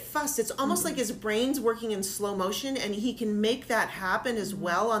seem to get fussed. It's almost like his brain's working in slow motion, and he can make that happen as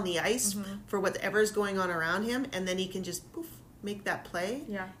well on the ice for whatever's going on around him, and then he can just poof, make that play.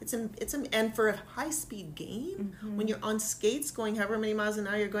 Yeah. And for a high-speed game, when you're on skates going however many miles an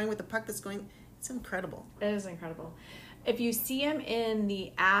hour you're going with the puck that's going, it's incredible. It is incredible. If you see him in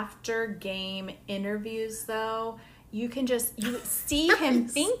the after game interviews, though, you see him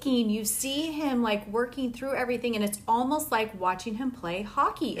thinking, you see him working through everything, and it's almost like watching him play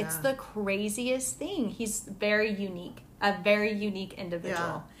hockey. Yeah. It's the craziest thing. He's a very unique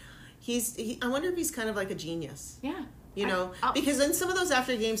individual. Yeah. I wonder if he's kind of like a genius. Yeah. Because in some of those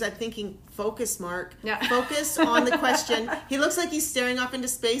after games, I'm thinking, focus, Mark. Yeah. Focus on the question. He looks like he's staring off into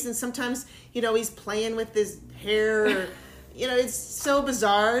space, and sometimes, he's playing with his hair. Or, it's so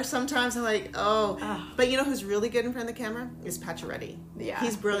bizarre. Sometimes I'm like, But who's really good in front of the camera? Is Pacioretty. Yeah.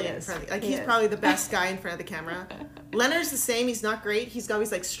 He's brilliant in front of he's probably the best guy in front of the camera. Leonard's the same. He's not great. He's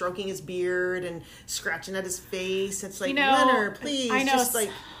always stroking his beard and scratching at his face. It's like, Leonard, please. I know. Just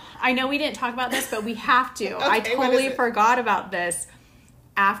I know we didn't talk about this, but we have to. Okay, I totally forgot about this.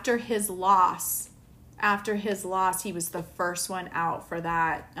 After his loss, he was the first one out for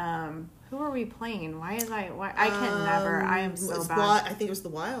that Who are we playing? Why I can never. I am so bad. I think it was the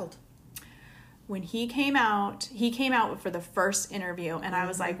Wild. When he came out for the first interview, and I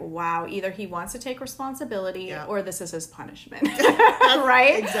was like, wow, either he wants to take responsibility or this is his punishment.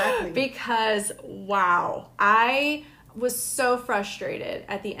 Right? Exactly. Because, wow, I was so frustrated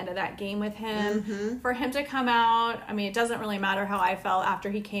at the end of that game with him. For him to come out, I mean, it doesn't really matter how I felt after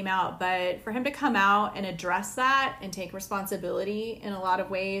he came out, but for him to come out and address that and take responsibility in a lot of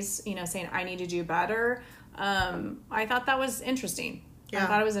ways, you know, saying, I need to do better, I thought that was interesting. Yeah. I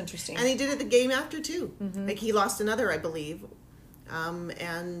thought it was interesting. And he did it the game after, too. Like, he lost another, I believe.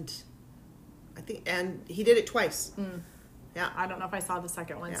 And he did it twice. Yeah. I don't know if I saw the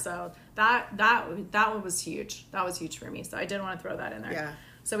second one. Yeah. So that one was huge. That was huge for me. So I did want to throw that in there. Yeah.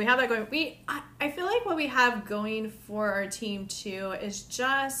 So we have that going. I feel like what we have going for our team, too, is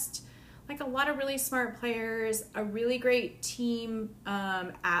just like a lot of really smart players, a really great team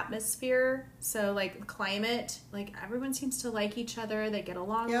atmosphere. So like climate, like everyone seems to like each other. They get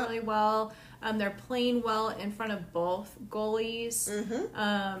along really well. They're playing well in front of both goalies.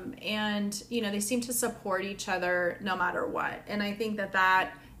 And, you know, they seem to support each other no matter what. And I think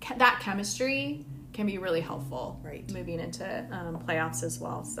that chemistry can be really helpful moving into playoffs as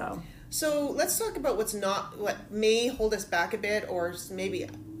well. So let's talk about what may hold us back a bit, or maybe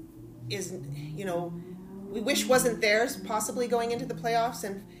is, you know, we wish wasn't there possibly going into the playoffs.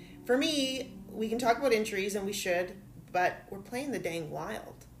 And for me, we can talk about injuries, and we should, but we're playing the dang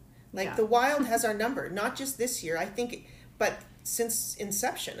Wild. Like, the Wild has our number, not just this year, I think, but since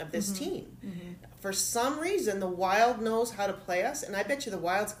inception of this team. For some reason, the Wild knows how to play us, and I bet you the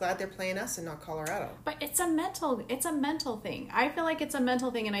Wild's glad they're playing us and not Colorado. But it's a mental thing. I feel like it's a mental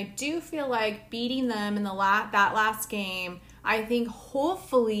thing, and I do feel like beating them in that last game, I think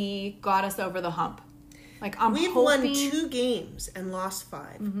hopefully got us over the hump. Like, We've won 2 games and lost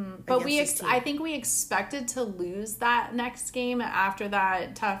 5. But I think we expected to lose that next game after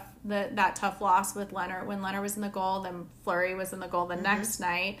that tough loss with Leonard, when Leonard was in the goal, then Fleury was in the goal the next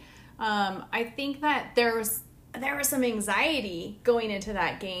night. I think that there was some anxiety going into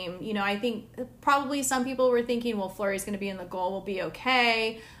that game. You know, I think probably some people were thinking, well, Fleury's going to be in the goal, we'll be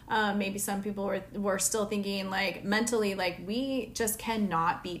okay. Maybe some people were still thinking, like, mentally, like, we just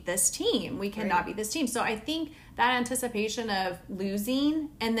cannot beat this team. We cannot beat this team. So I think that anticipation of losing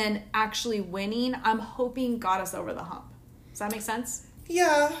and then actually winning, I'm hoping got us over the hump. Does that make sense?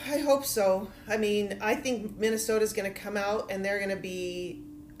 Yeah, I hope so. I mean, I think Minnesota's going to come out and they're going to be...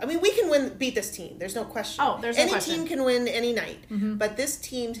 I mean, we can beat this team. There's no question. Oh, there's no question. Any team can win any night. But this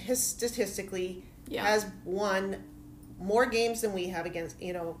team statistically has won more games than we have against,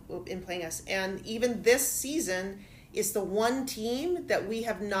 you know, in playing us. And even this season is the one team that we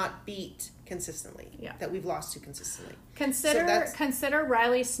have not beat consistently. That we've lost to consistently. Consider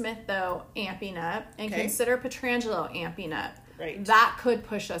Riley Smith, though, amping up, and consider Pietrangelo amping up. Right. That could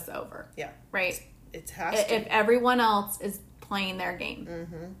push us over. Yeah. Right. It has to. If everyone else is playing their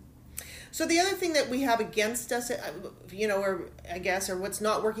game. So the other thing that we have against us, you know, or what's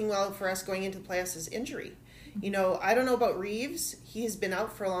not working well for us going into the playoffs is injury. You know, I don't know about Reeves. He has been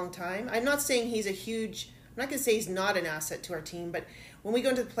out for a long time. I'm not saying he's I'm not going to say he's not an asset to our team, but when we go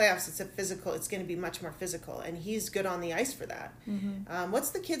into the playoffs, it's going to be much more physical, and he's good on the ice for that.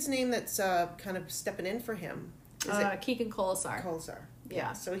 What's the kid's name that's kind of stepping in for him? Is it Keegan Colasar?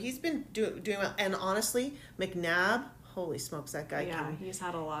 Yeah. So he's been doing well. And honestly, McNabb, holy smokes, that guy! Yeah, he's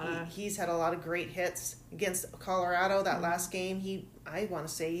had a lot of great hits against Colorado. That last game, I want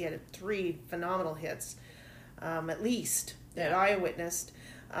to say he had 3 phenomenal hits, at least that I witnessed.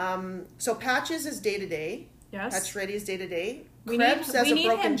 So Patches is day to day. Yes, Patch Ready is day to day. We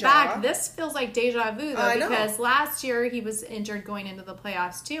need him back. This feels like deja vu, though, because last year he was injured going into the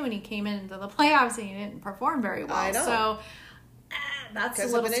playoffs too, and he came into the playoffs and he didn't perform very well. I know. So that's a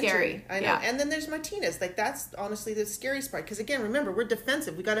little scary. I know. Yeah. And then there's Martinez. Like, that's honestly the scariest part. Because again, remember, we're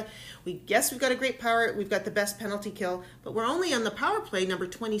defensive. we've got a great power. We've got the best penalty kill, but we're only on the power play number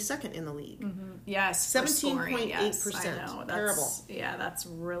 22nd in the league. Yes, 17.8%. Yes, I know. Terrible. Yeah, that's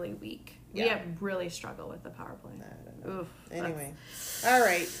really weak. We have really struggled with the power play. Oof. Anyway, all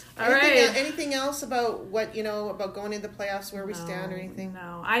right. Anything else about about going into the playoffs, where we stand, or anything?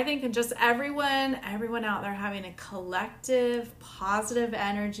 No, I think just everyone out there having a collective positive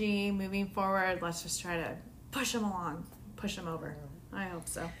energy moving forward. Let's just try to push them along, push them over. I hope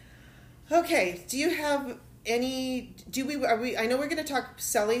so. Okay. Do you have any? I know we're going to talk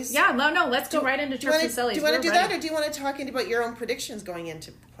Sellies. Yeah. No. Let's go right into Terps and Sellies. Do you want to do that, or do you want to talk about your own predictions going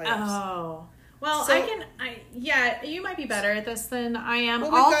into playoffs? Oh. Well, So- you might be better at this than I am.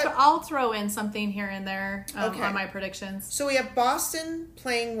 Well, we've got- I'll throw in something here and there Okay. on my predictions. So we have Boston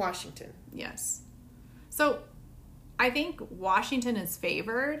playing Washington. Yes. So I think Washington is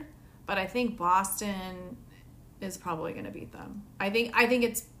favored, but I think Boston is probably going to beat them. I think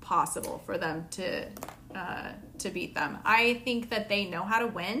it's possible for them to beat them. I think that they know how to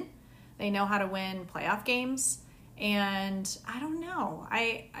win. They know how to win playoff games, and I don't know.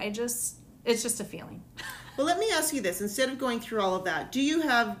 It's just a feeling. Well, let me ask you this. Instead of going through all of that, do you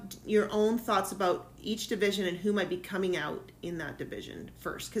have your own thoughts about each division and who might be coming out in that division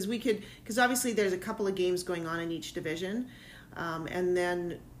first? Because obviously there's a couple of games going on in each division. And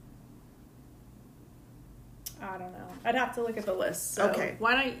then... I don't know. I'd have to look at the list. So Okay.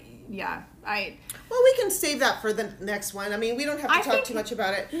 Why don't Well, we can save that for the next one. I mean, we don't have to talk too much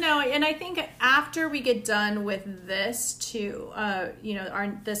about it. No, and I think after we get done with this too, I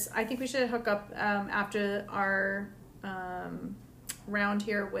think we should hook up after our round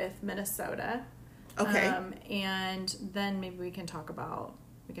here with Minnesota. Okay. And then maybe we can talk about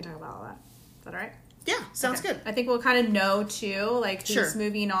all that. Is that all right? Yeah, sounds good. I think we'll kind of know too, like who's Sure.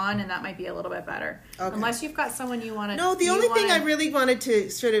 moving on, and that might be a little bit better. Okay. Unless you've got someone you want to. No, the only thing I really wanted to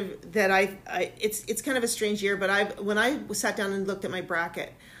sort of it's kind of a strange year, but when I sat down and looked at my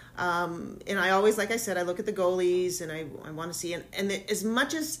bracket, and I always, like I said, I look at the goalies and I want to see and as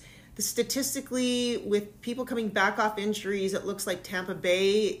much as the statistically with people coming back off injuries, it looks like Tampa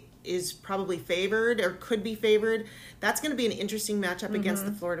Bay is probably favored or could be favored. That's going to be an interesting matchup against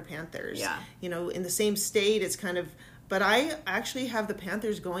the Florida Panthers. Yeah. In the same state, it's kind of. But I actually have the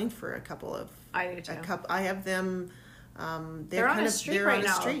Panthers going for a couple of. I do too. I have them. They're on a streak right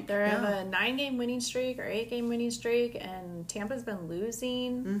now. Streak. They have a 9-game winning streak or 8-game winning streak, and Tampa's been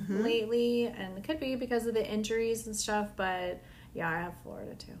losing lately, and it could be because of the injuries and stuff. But yeah, I have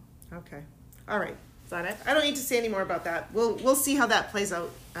Florida too. Okay. All right. Is that it? I don't need to say any more about that. We'll see how that plays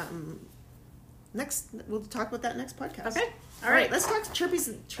out. Next, we'll talk about that next podcast. Okay. All right. Let's talk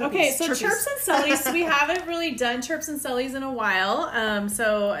chirpies. Okay, so chirps and sullies. We haven't really done chirps and sullies in a while,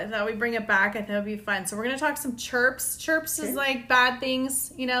 so I thought we'd bring it back. I thought it'd be fun. So we're gonna talk some chirps. Chirps is like bad things,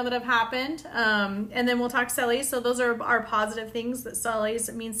 that have happened, and then we'll talk sullies. So those are our positive things. That sullies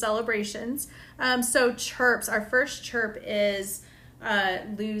means celebrations. So chirps. Our first chirp is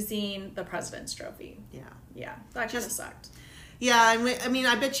losing the President's Trophy. Yeah, that kind of sucked. Yeah, I mean,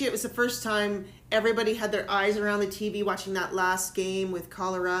 I bet you it was the first time everybody had their eyes around the TV watching that last game with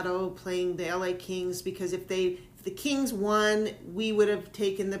Colorado playing the LA Kings, because if the Kings won, we would have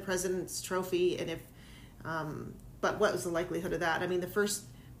taken the President's Trophy, and but what was the likelihood of that? I mean, the first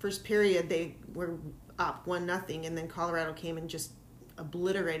period they were up 1-0, and then Colorado came and just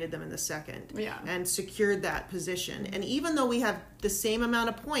obliterated them in the second, and secured that position. And even though we have the same amount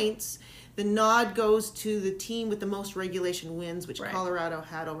of points, the nod goes to the team with the most regulation wins, which Colorado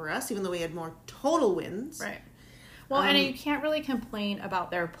had over us, even though we had more total wins. Right. Well, and you can't really complain about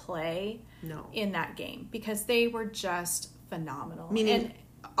their play in that game, because they were just phenomenal. Meaning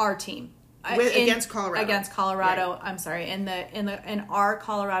our team against Colorado. Against Colorado, right. I'm sorry. In our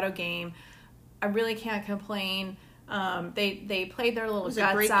Colorado game, I really can't complain. They played their little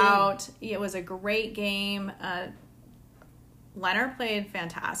guts out. It was a great game. Leonard played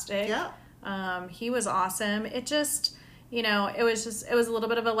fantastic. Yeah. He was awesome. It just, it was a little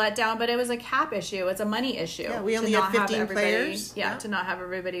bit of a letdown, but it was a cap issue. It's a money issue. Yeah, we only had 15 players. Yeah, to not have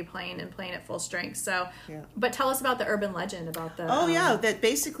everybody playing at full strength. So, but tell us about the urban legend about the. Oh yeah, that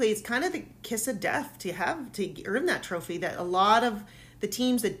basically it's kind of the kiss of death to earn that trophy. That a lot of the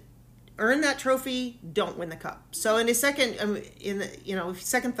teams that earn that trophy don't win the cup. So in a second,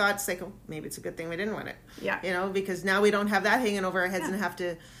 second thoughts, like, oh, maybe it's a good thing we didn't win it. Yeah. Because now we don't have that hanging over our heads and have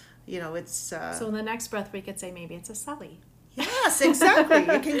to. It's... So in the next breath, we could say maybe it's a sully. Yes, exactly.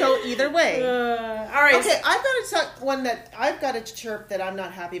 It can go either way. All right. Okay, I've got to talk one that I've got a chirp that I'm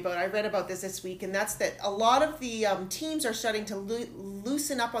not happy about. I read about this week, and that's that a lot of the teams are starting to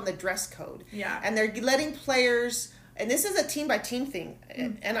loosen up on the dress code. Yeah. And they're letting players... And this is a team-by-team thing.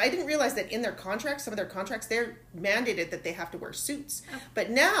 And I didn't realize that in their contracts, some of their contracts, they're mandated that they have to wear suits. Oh.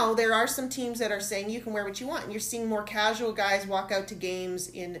 But now there are some teams that are saying you can wear what you want. And you're seeing more casual guys walk out to games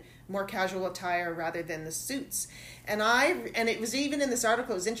in more casual attire rather than the suits. And it was even in this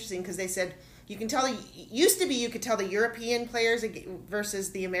article, it was interesting because they said, you can tell, used to be you could tell the European players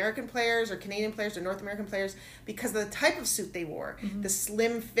versus the American players or Canadian players or North American players because of the type of suit they wore, the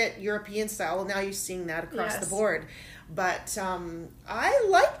slim fit European style. Well, now you're seeing that across the board. But I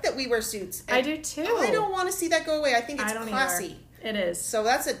like that we wear suits. I do too. I don't want to see that go away. I think it's classy. It is. So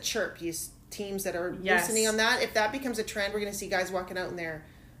that's a chirp, you teams that are loosening on that. If that becomes a trend, we're going to see guys walking out in their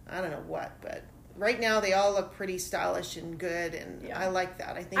I don't know what, but right now they all look pretty stylish and good, and I like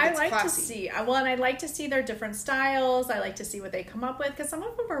that. I think it's classy. And I'd like to see their different styles. I like to see what they come up with, because some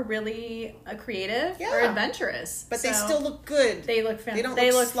of them are really creative or adventurous. But they still look good. They look They don't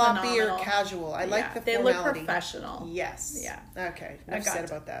look sloppy phenomenal. Or casual. I like the formality. They look professional. Yes. Yeah. Okay. Enough said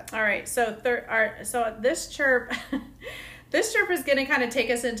about that. All right. So this chirp... This chirp is going to kind of take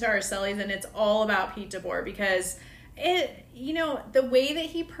us into our Sellies, and it's all about Pete DeBoer, because the way that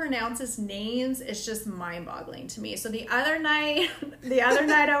he pronounces names is just mind-boggling to me. So the other night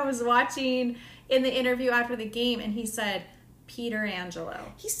I was watching in the interview after the game, and he said Peter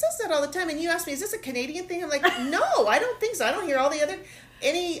Angelo. He says that all the time, and you ask me, is this a Canadian thing? I'm like, no, I don't think so. I don't hear all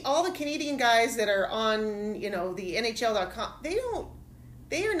the Canadian guys that are on, the NHL.com.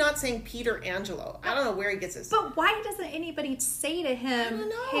 They are not saying Peter Angelo. I don't know where he gets this. But why doesn't anybody say to him,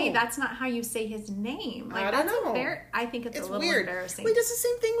 hey, that's not how you say his name? Like, I don't know. I think it's a little weird. Embarrassing. Well, he does the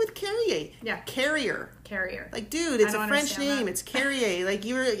same thing with Carrier. Yeah. Carrier. Like, dude, it's a French name. It's Carrier. Like,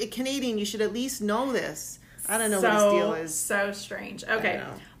 you're a Canadian. You should at least know this. I don't know what his deal is. So strange. Okay.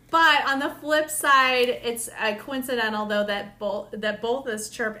 But on the flip side, it's coincidental, though, that both this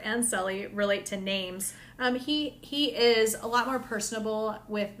chirp and Selly relate to names. He is a lot more personable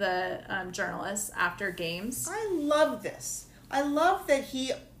with the journalists after games. I love this. I love that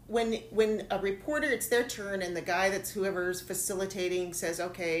when a reporter, it's their turn, and the guy that's whoever's facilitating says,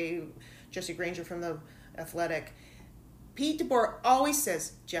 okay, Jesse Granger from the Athletic, Pete DeBoer always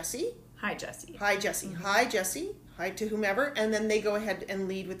says, Jesse. Hi, Jesse. Hi, Jesse. Mm-hmm. Hi, Jesse. Hi to whomever, and then they go ahead and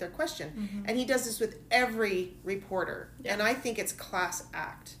lead with their question. Mm-hmm. And he does this with every reporter, and I think it's class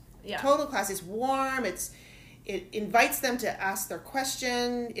act. Yeah. Total class. It's warm. It invites them to ask their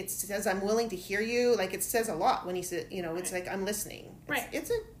question. It says, "I'm willing to hear you." Like, it says a lot when he said, it's like, "I'm listening."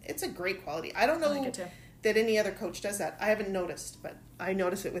 It's a great quality. I don't know that any other coach does that. I haven't noticed, but I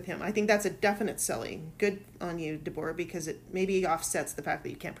notice it with him. I think that's a definite selling. Good on you, DeBoer, because it maybe offsets the fact that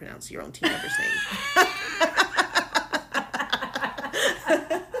you can't pronounce your own team member's name.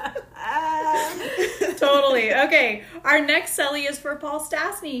 Totally. Okay. Our next Selly is for Paul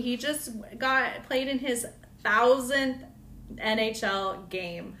Stastny. He just played in his 1,000th NHL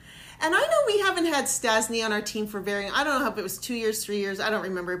game. And I know we haven't had Stastny on our team for I don't know if it was 2 years, 3 years, I don't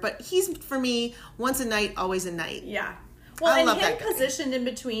remember. But he's, for me, once a night, always a night. Yeah. Well, and him positioned in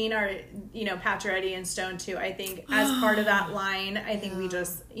between our, Pacioretty and Stone too. I think as part of that line, I think we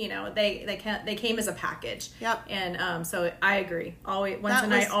just, they came as a package. Yep. And so I agree. Always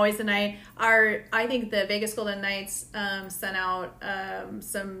night, always a night. I think the Vegas Golden Knights sent out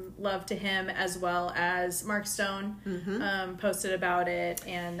some love to him, as well as Mark Stone posted about it,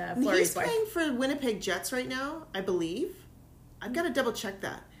 and Fleury's wife. He's playing for Winnipeg Jets right now, I believe. I've got to double check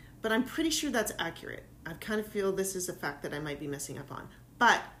that, but I'm pretty sure that's accurate. I kind of feel this is a fact that I might be messing up on.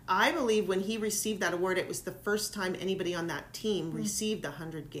 But I believe when he received that award, it was the first time anybody on that team received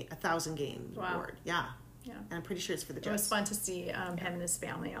 1,000 game award. Yeah. Yeah. And I'm pretty sure it's for the Jets. It was fun to see him and his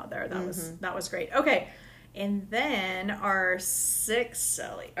family out there. That was great. Okay. And then our sixth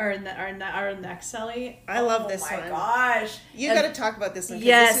Selly, or our next Selly. I love this one. Oh my gosh. You got to talk about this one,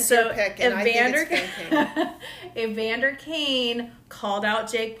 because this is your pick, and I think it's Kane. Evander Kane called out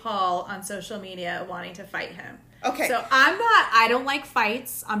Jake Paul on social media wanting to fight him. Okay. So I don't like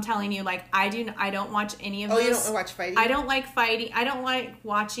fights. I'm telling you, I don't watch any of those. Oh, you don't watch fighting? I don't like fighting. I don't like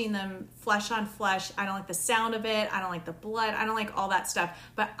watching them flesh on flesh. I don't like the sound of it. I don't like the blood. I don't like all that stuff.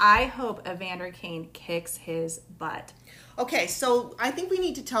 But I hope Evander Kane kicks his butt. Okay, so I think we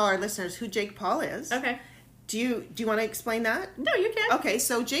need to tell our listeners who Jake Paul is. Okay. Do you want to explain that? No, you can. Okay,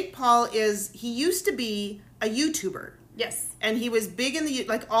 so Jake Paul he used to be a YouTuber. Yes. And he was big in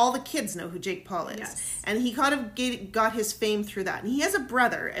all the kids know who Jake Paul is. Yes. And he kind of got his fame through that. And he has a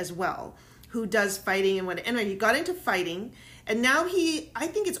brother as well who does fighting and whatever. Anyway, he got into fighting, and now I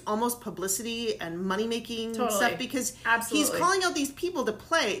think it's almost publicity and money-making stuff, because he's calling out these people to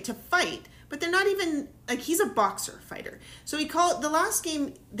fight, but they're not even, he's a boxer fighter. So the last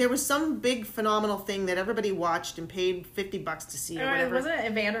game, there was some big phenomenal thing that everybody watched and paid $50 to see or whatever. Wasn't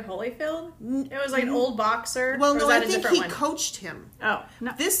it Evander Holyfield? It was an old boxer? Well, no, I think he coached him. Oh.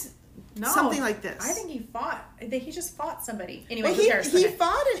 No. Something like this. I think he fought. He just fought somebody. Anyway, well, who cares? He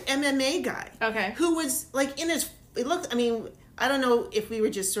fought an MMA guy. Okay. Who was in his... It looked... I mean, I don't know if we were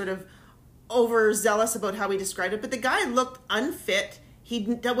just sort of overzealous about how we described it, but the guy looked unfit.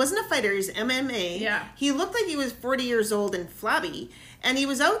 That wasn't a fighter. He's MMA. Yeah. He looked like he was 40 years old and flabby. And he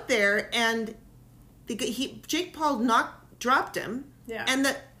was out there, and Jake Paul dropped him. Yeah.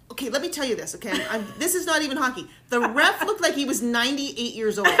 And okay, let me tell you this, okay? This is not even hockey. The ref looked like he was 98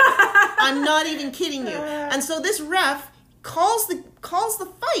 years old. I'm not even kidding you. And so this ref calls the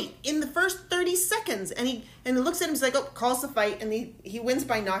fight. wins. And he looks at him, he's like, oh, calls the fight, and he wins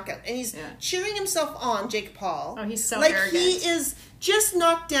by knockout. And he's cheering himself on, Jake Paul. Oh, he's so like arrogant. He is just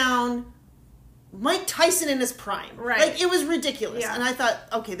knocked down Mike Tyson in his prime. Right. Like, it was ridiculous. Yeah. And I thought,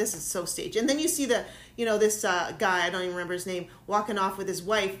 okay, this is so staged. And then you see this guy, I don't even remember his name, walking off with his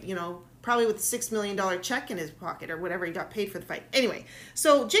wife, probably with a $6 million check in his pocket or whatever he got paid for the fight. Anyway,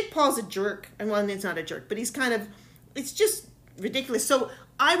 so Jake Paul's a jerk. And well, he's not a jerk, but he's it's just ridiculous. So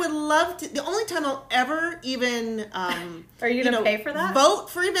I would love to, the only time I'll ever even, are you going to pay for that? Vote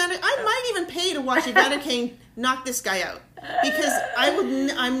for Evander. I might even pay to watch Evander Kane knock this guy out. Because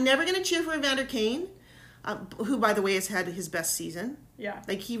I'm never going to cheer for Evander Kane, who, by the way, has had his best season. Yeah.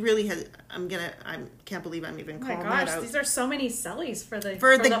 Like, he really has. I can't believe I'm even calling that out. These are so many sellies for the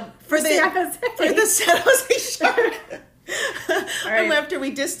San Jose Shark. All right. After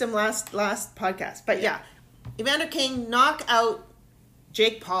we dissed him last podcast. But yeah, Evander Kane, knock out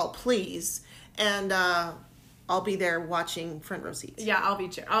Jake Paul, please. And I'll be there watching front row seats. Yeah, I'll be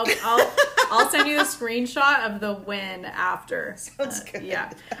cheering. I'll send you the screenshot of the win after. Sounds good.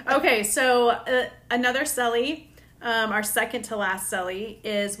 Yeah. Okay, so another Selly, our second to last Selly,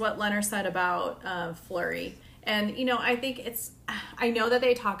 is what Leonard said about Fleury. And, I think I know that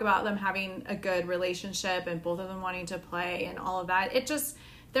they talk about them having a good relationship and both of them wanting to play and all of that.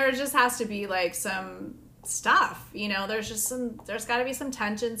 There just has to be like some stuff, there's got to be some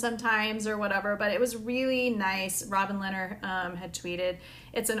tension sometimes or whatever, but it was really nice. Robin Leonard had tweeted,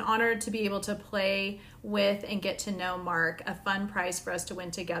 "It's an honor to be able to play with and get to know Mark. A fun prize for us to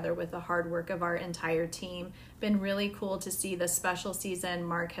win together with the hard work of our entire team. Been really cool to see the special season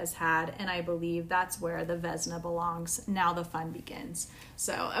Mark has had, and I believe that's where the Vezina belongs. Now the fun begins."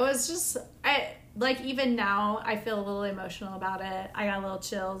 So it was just, even now I feel a little emotional about it. I got a little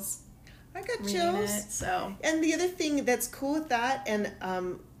chills. I got chills. So. And the other thing that's cool with that,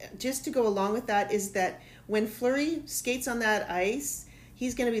 and just to go along with that, is that when Fleury skates on that ice,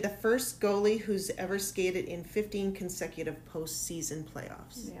 he's going to be the first goalie who's ever skated in 15 consecutive postseason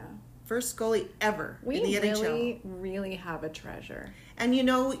playoffs. Yeah. First goalie ever in the NHL. We really, really have a treasure. And you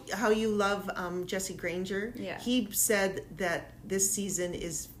know how you love Jesse Granger? Yeah. He said that this season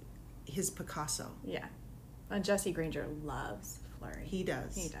is his Picasso. Yeah. And Jesse Granger loves Fleury. He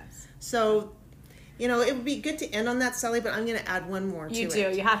does. He does. So, it would be good to end on that, Sally, but I'm going to add one more to it. You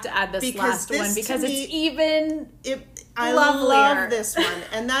do. You have to add this last one because it's even I love this one.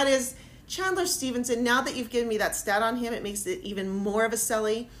 And that is Chandler Stevenson. Now that you've given me that stat on him, it makes it even more of a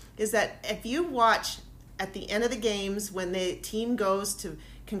Sally, is that if you watch at the end of the games when the team goes to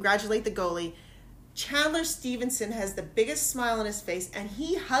congratulate the goalie, Chandler Stevenson has the biggest smile on his face, and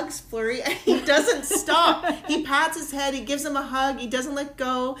he hugs Fleury, and he doesn't stop. He pats his head, he gives him a hug, he doesn't let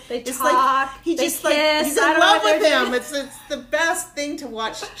go. They talk, he's kiss, in love with him. It's the best thing to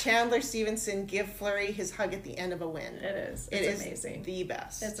watch Chandler Stevenson give Fleury his hug at the end of a win. It is. It's amazing. The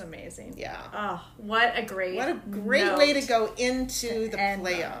best. It's amazing. Yeah. Oh, what a great way to go into the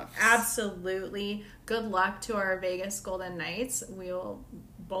playoffs. Absolutely. Good luck to our Vegas Golden Knights.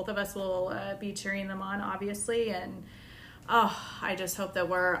 Both of us will be cheering them on, obviously, and I just hope that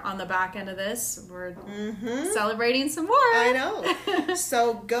we're on the back end of this. We're celebrating some more. I know.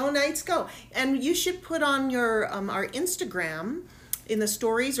 So go Knights, go! And you should put on your our Instagram in the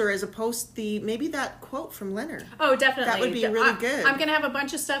stories or as a post maybe that quote from Leonard. Oh, definitely. That would be really good. I'm going to have a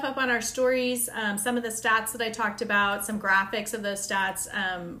bunch of stuff up on our stories. Some of the stats that I talked about, some graphics of those stats,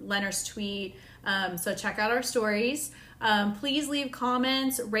 Leonard's tweet. So check out our stories. Please leave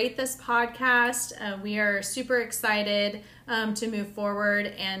comments, rate this podcast. We are super excited to move forward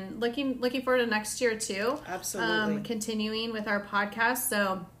and looking forward to next year too. Absolutely. Continuing with our podcast.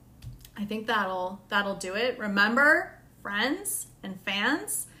 So I think that'll do it. Remember, friends and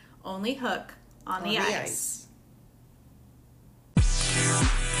fans, only hook on the ice.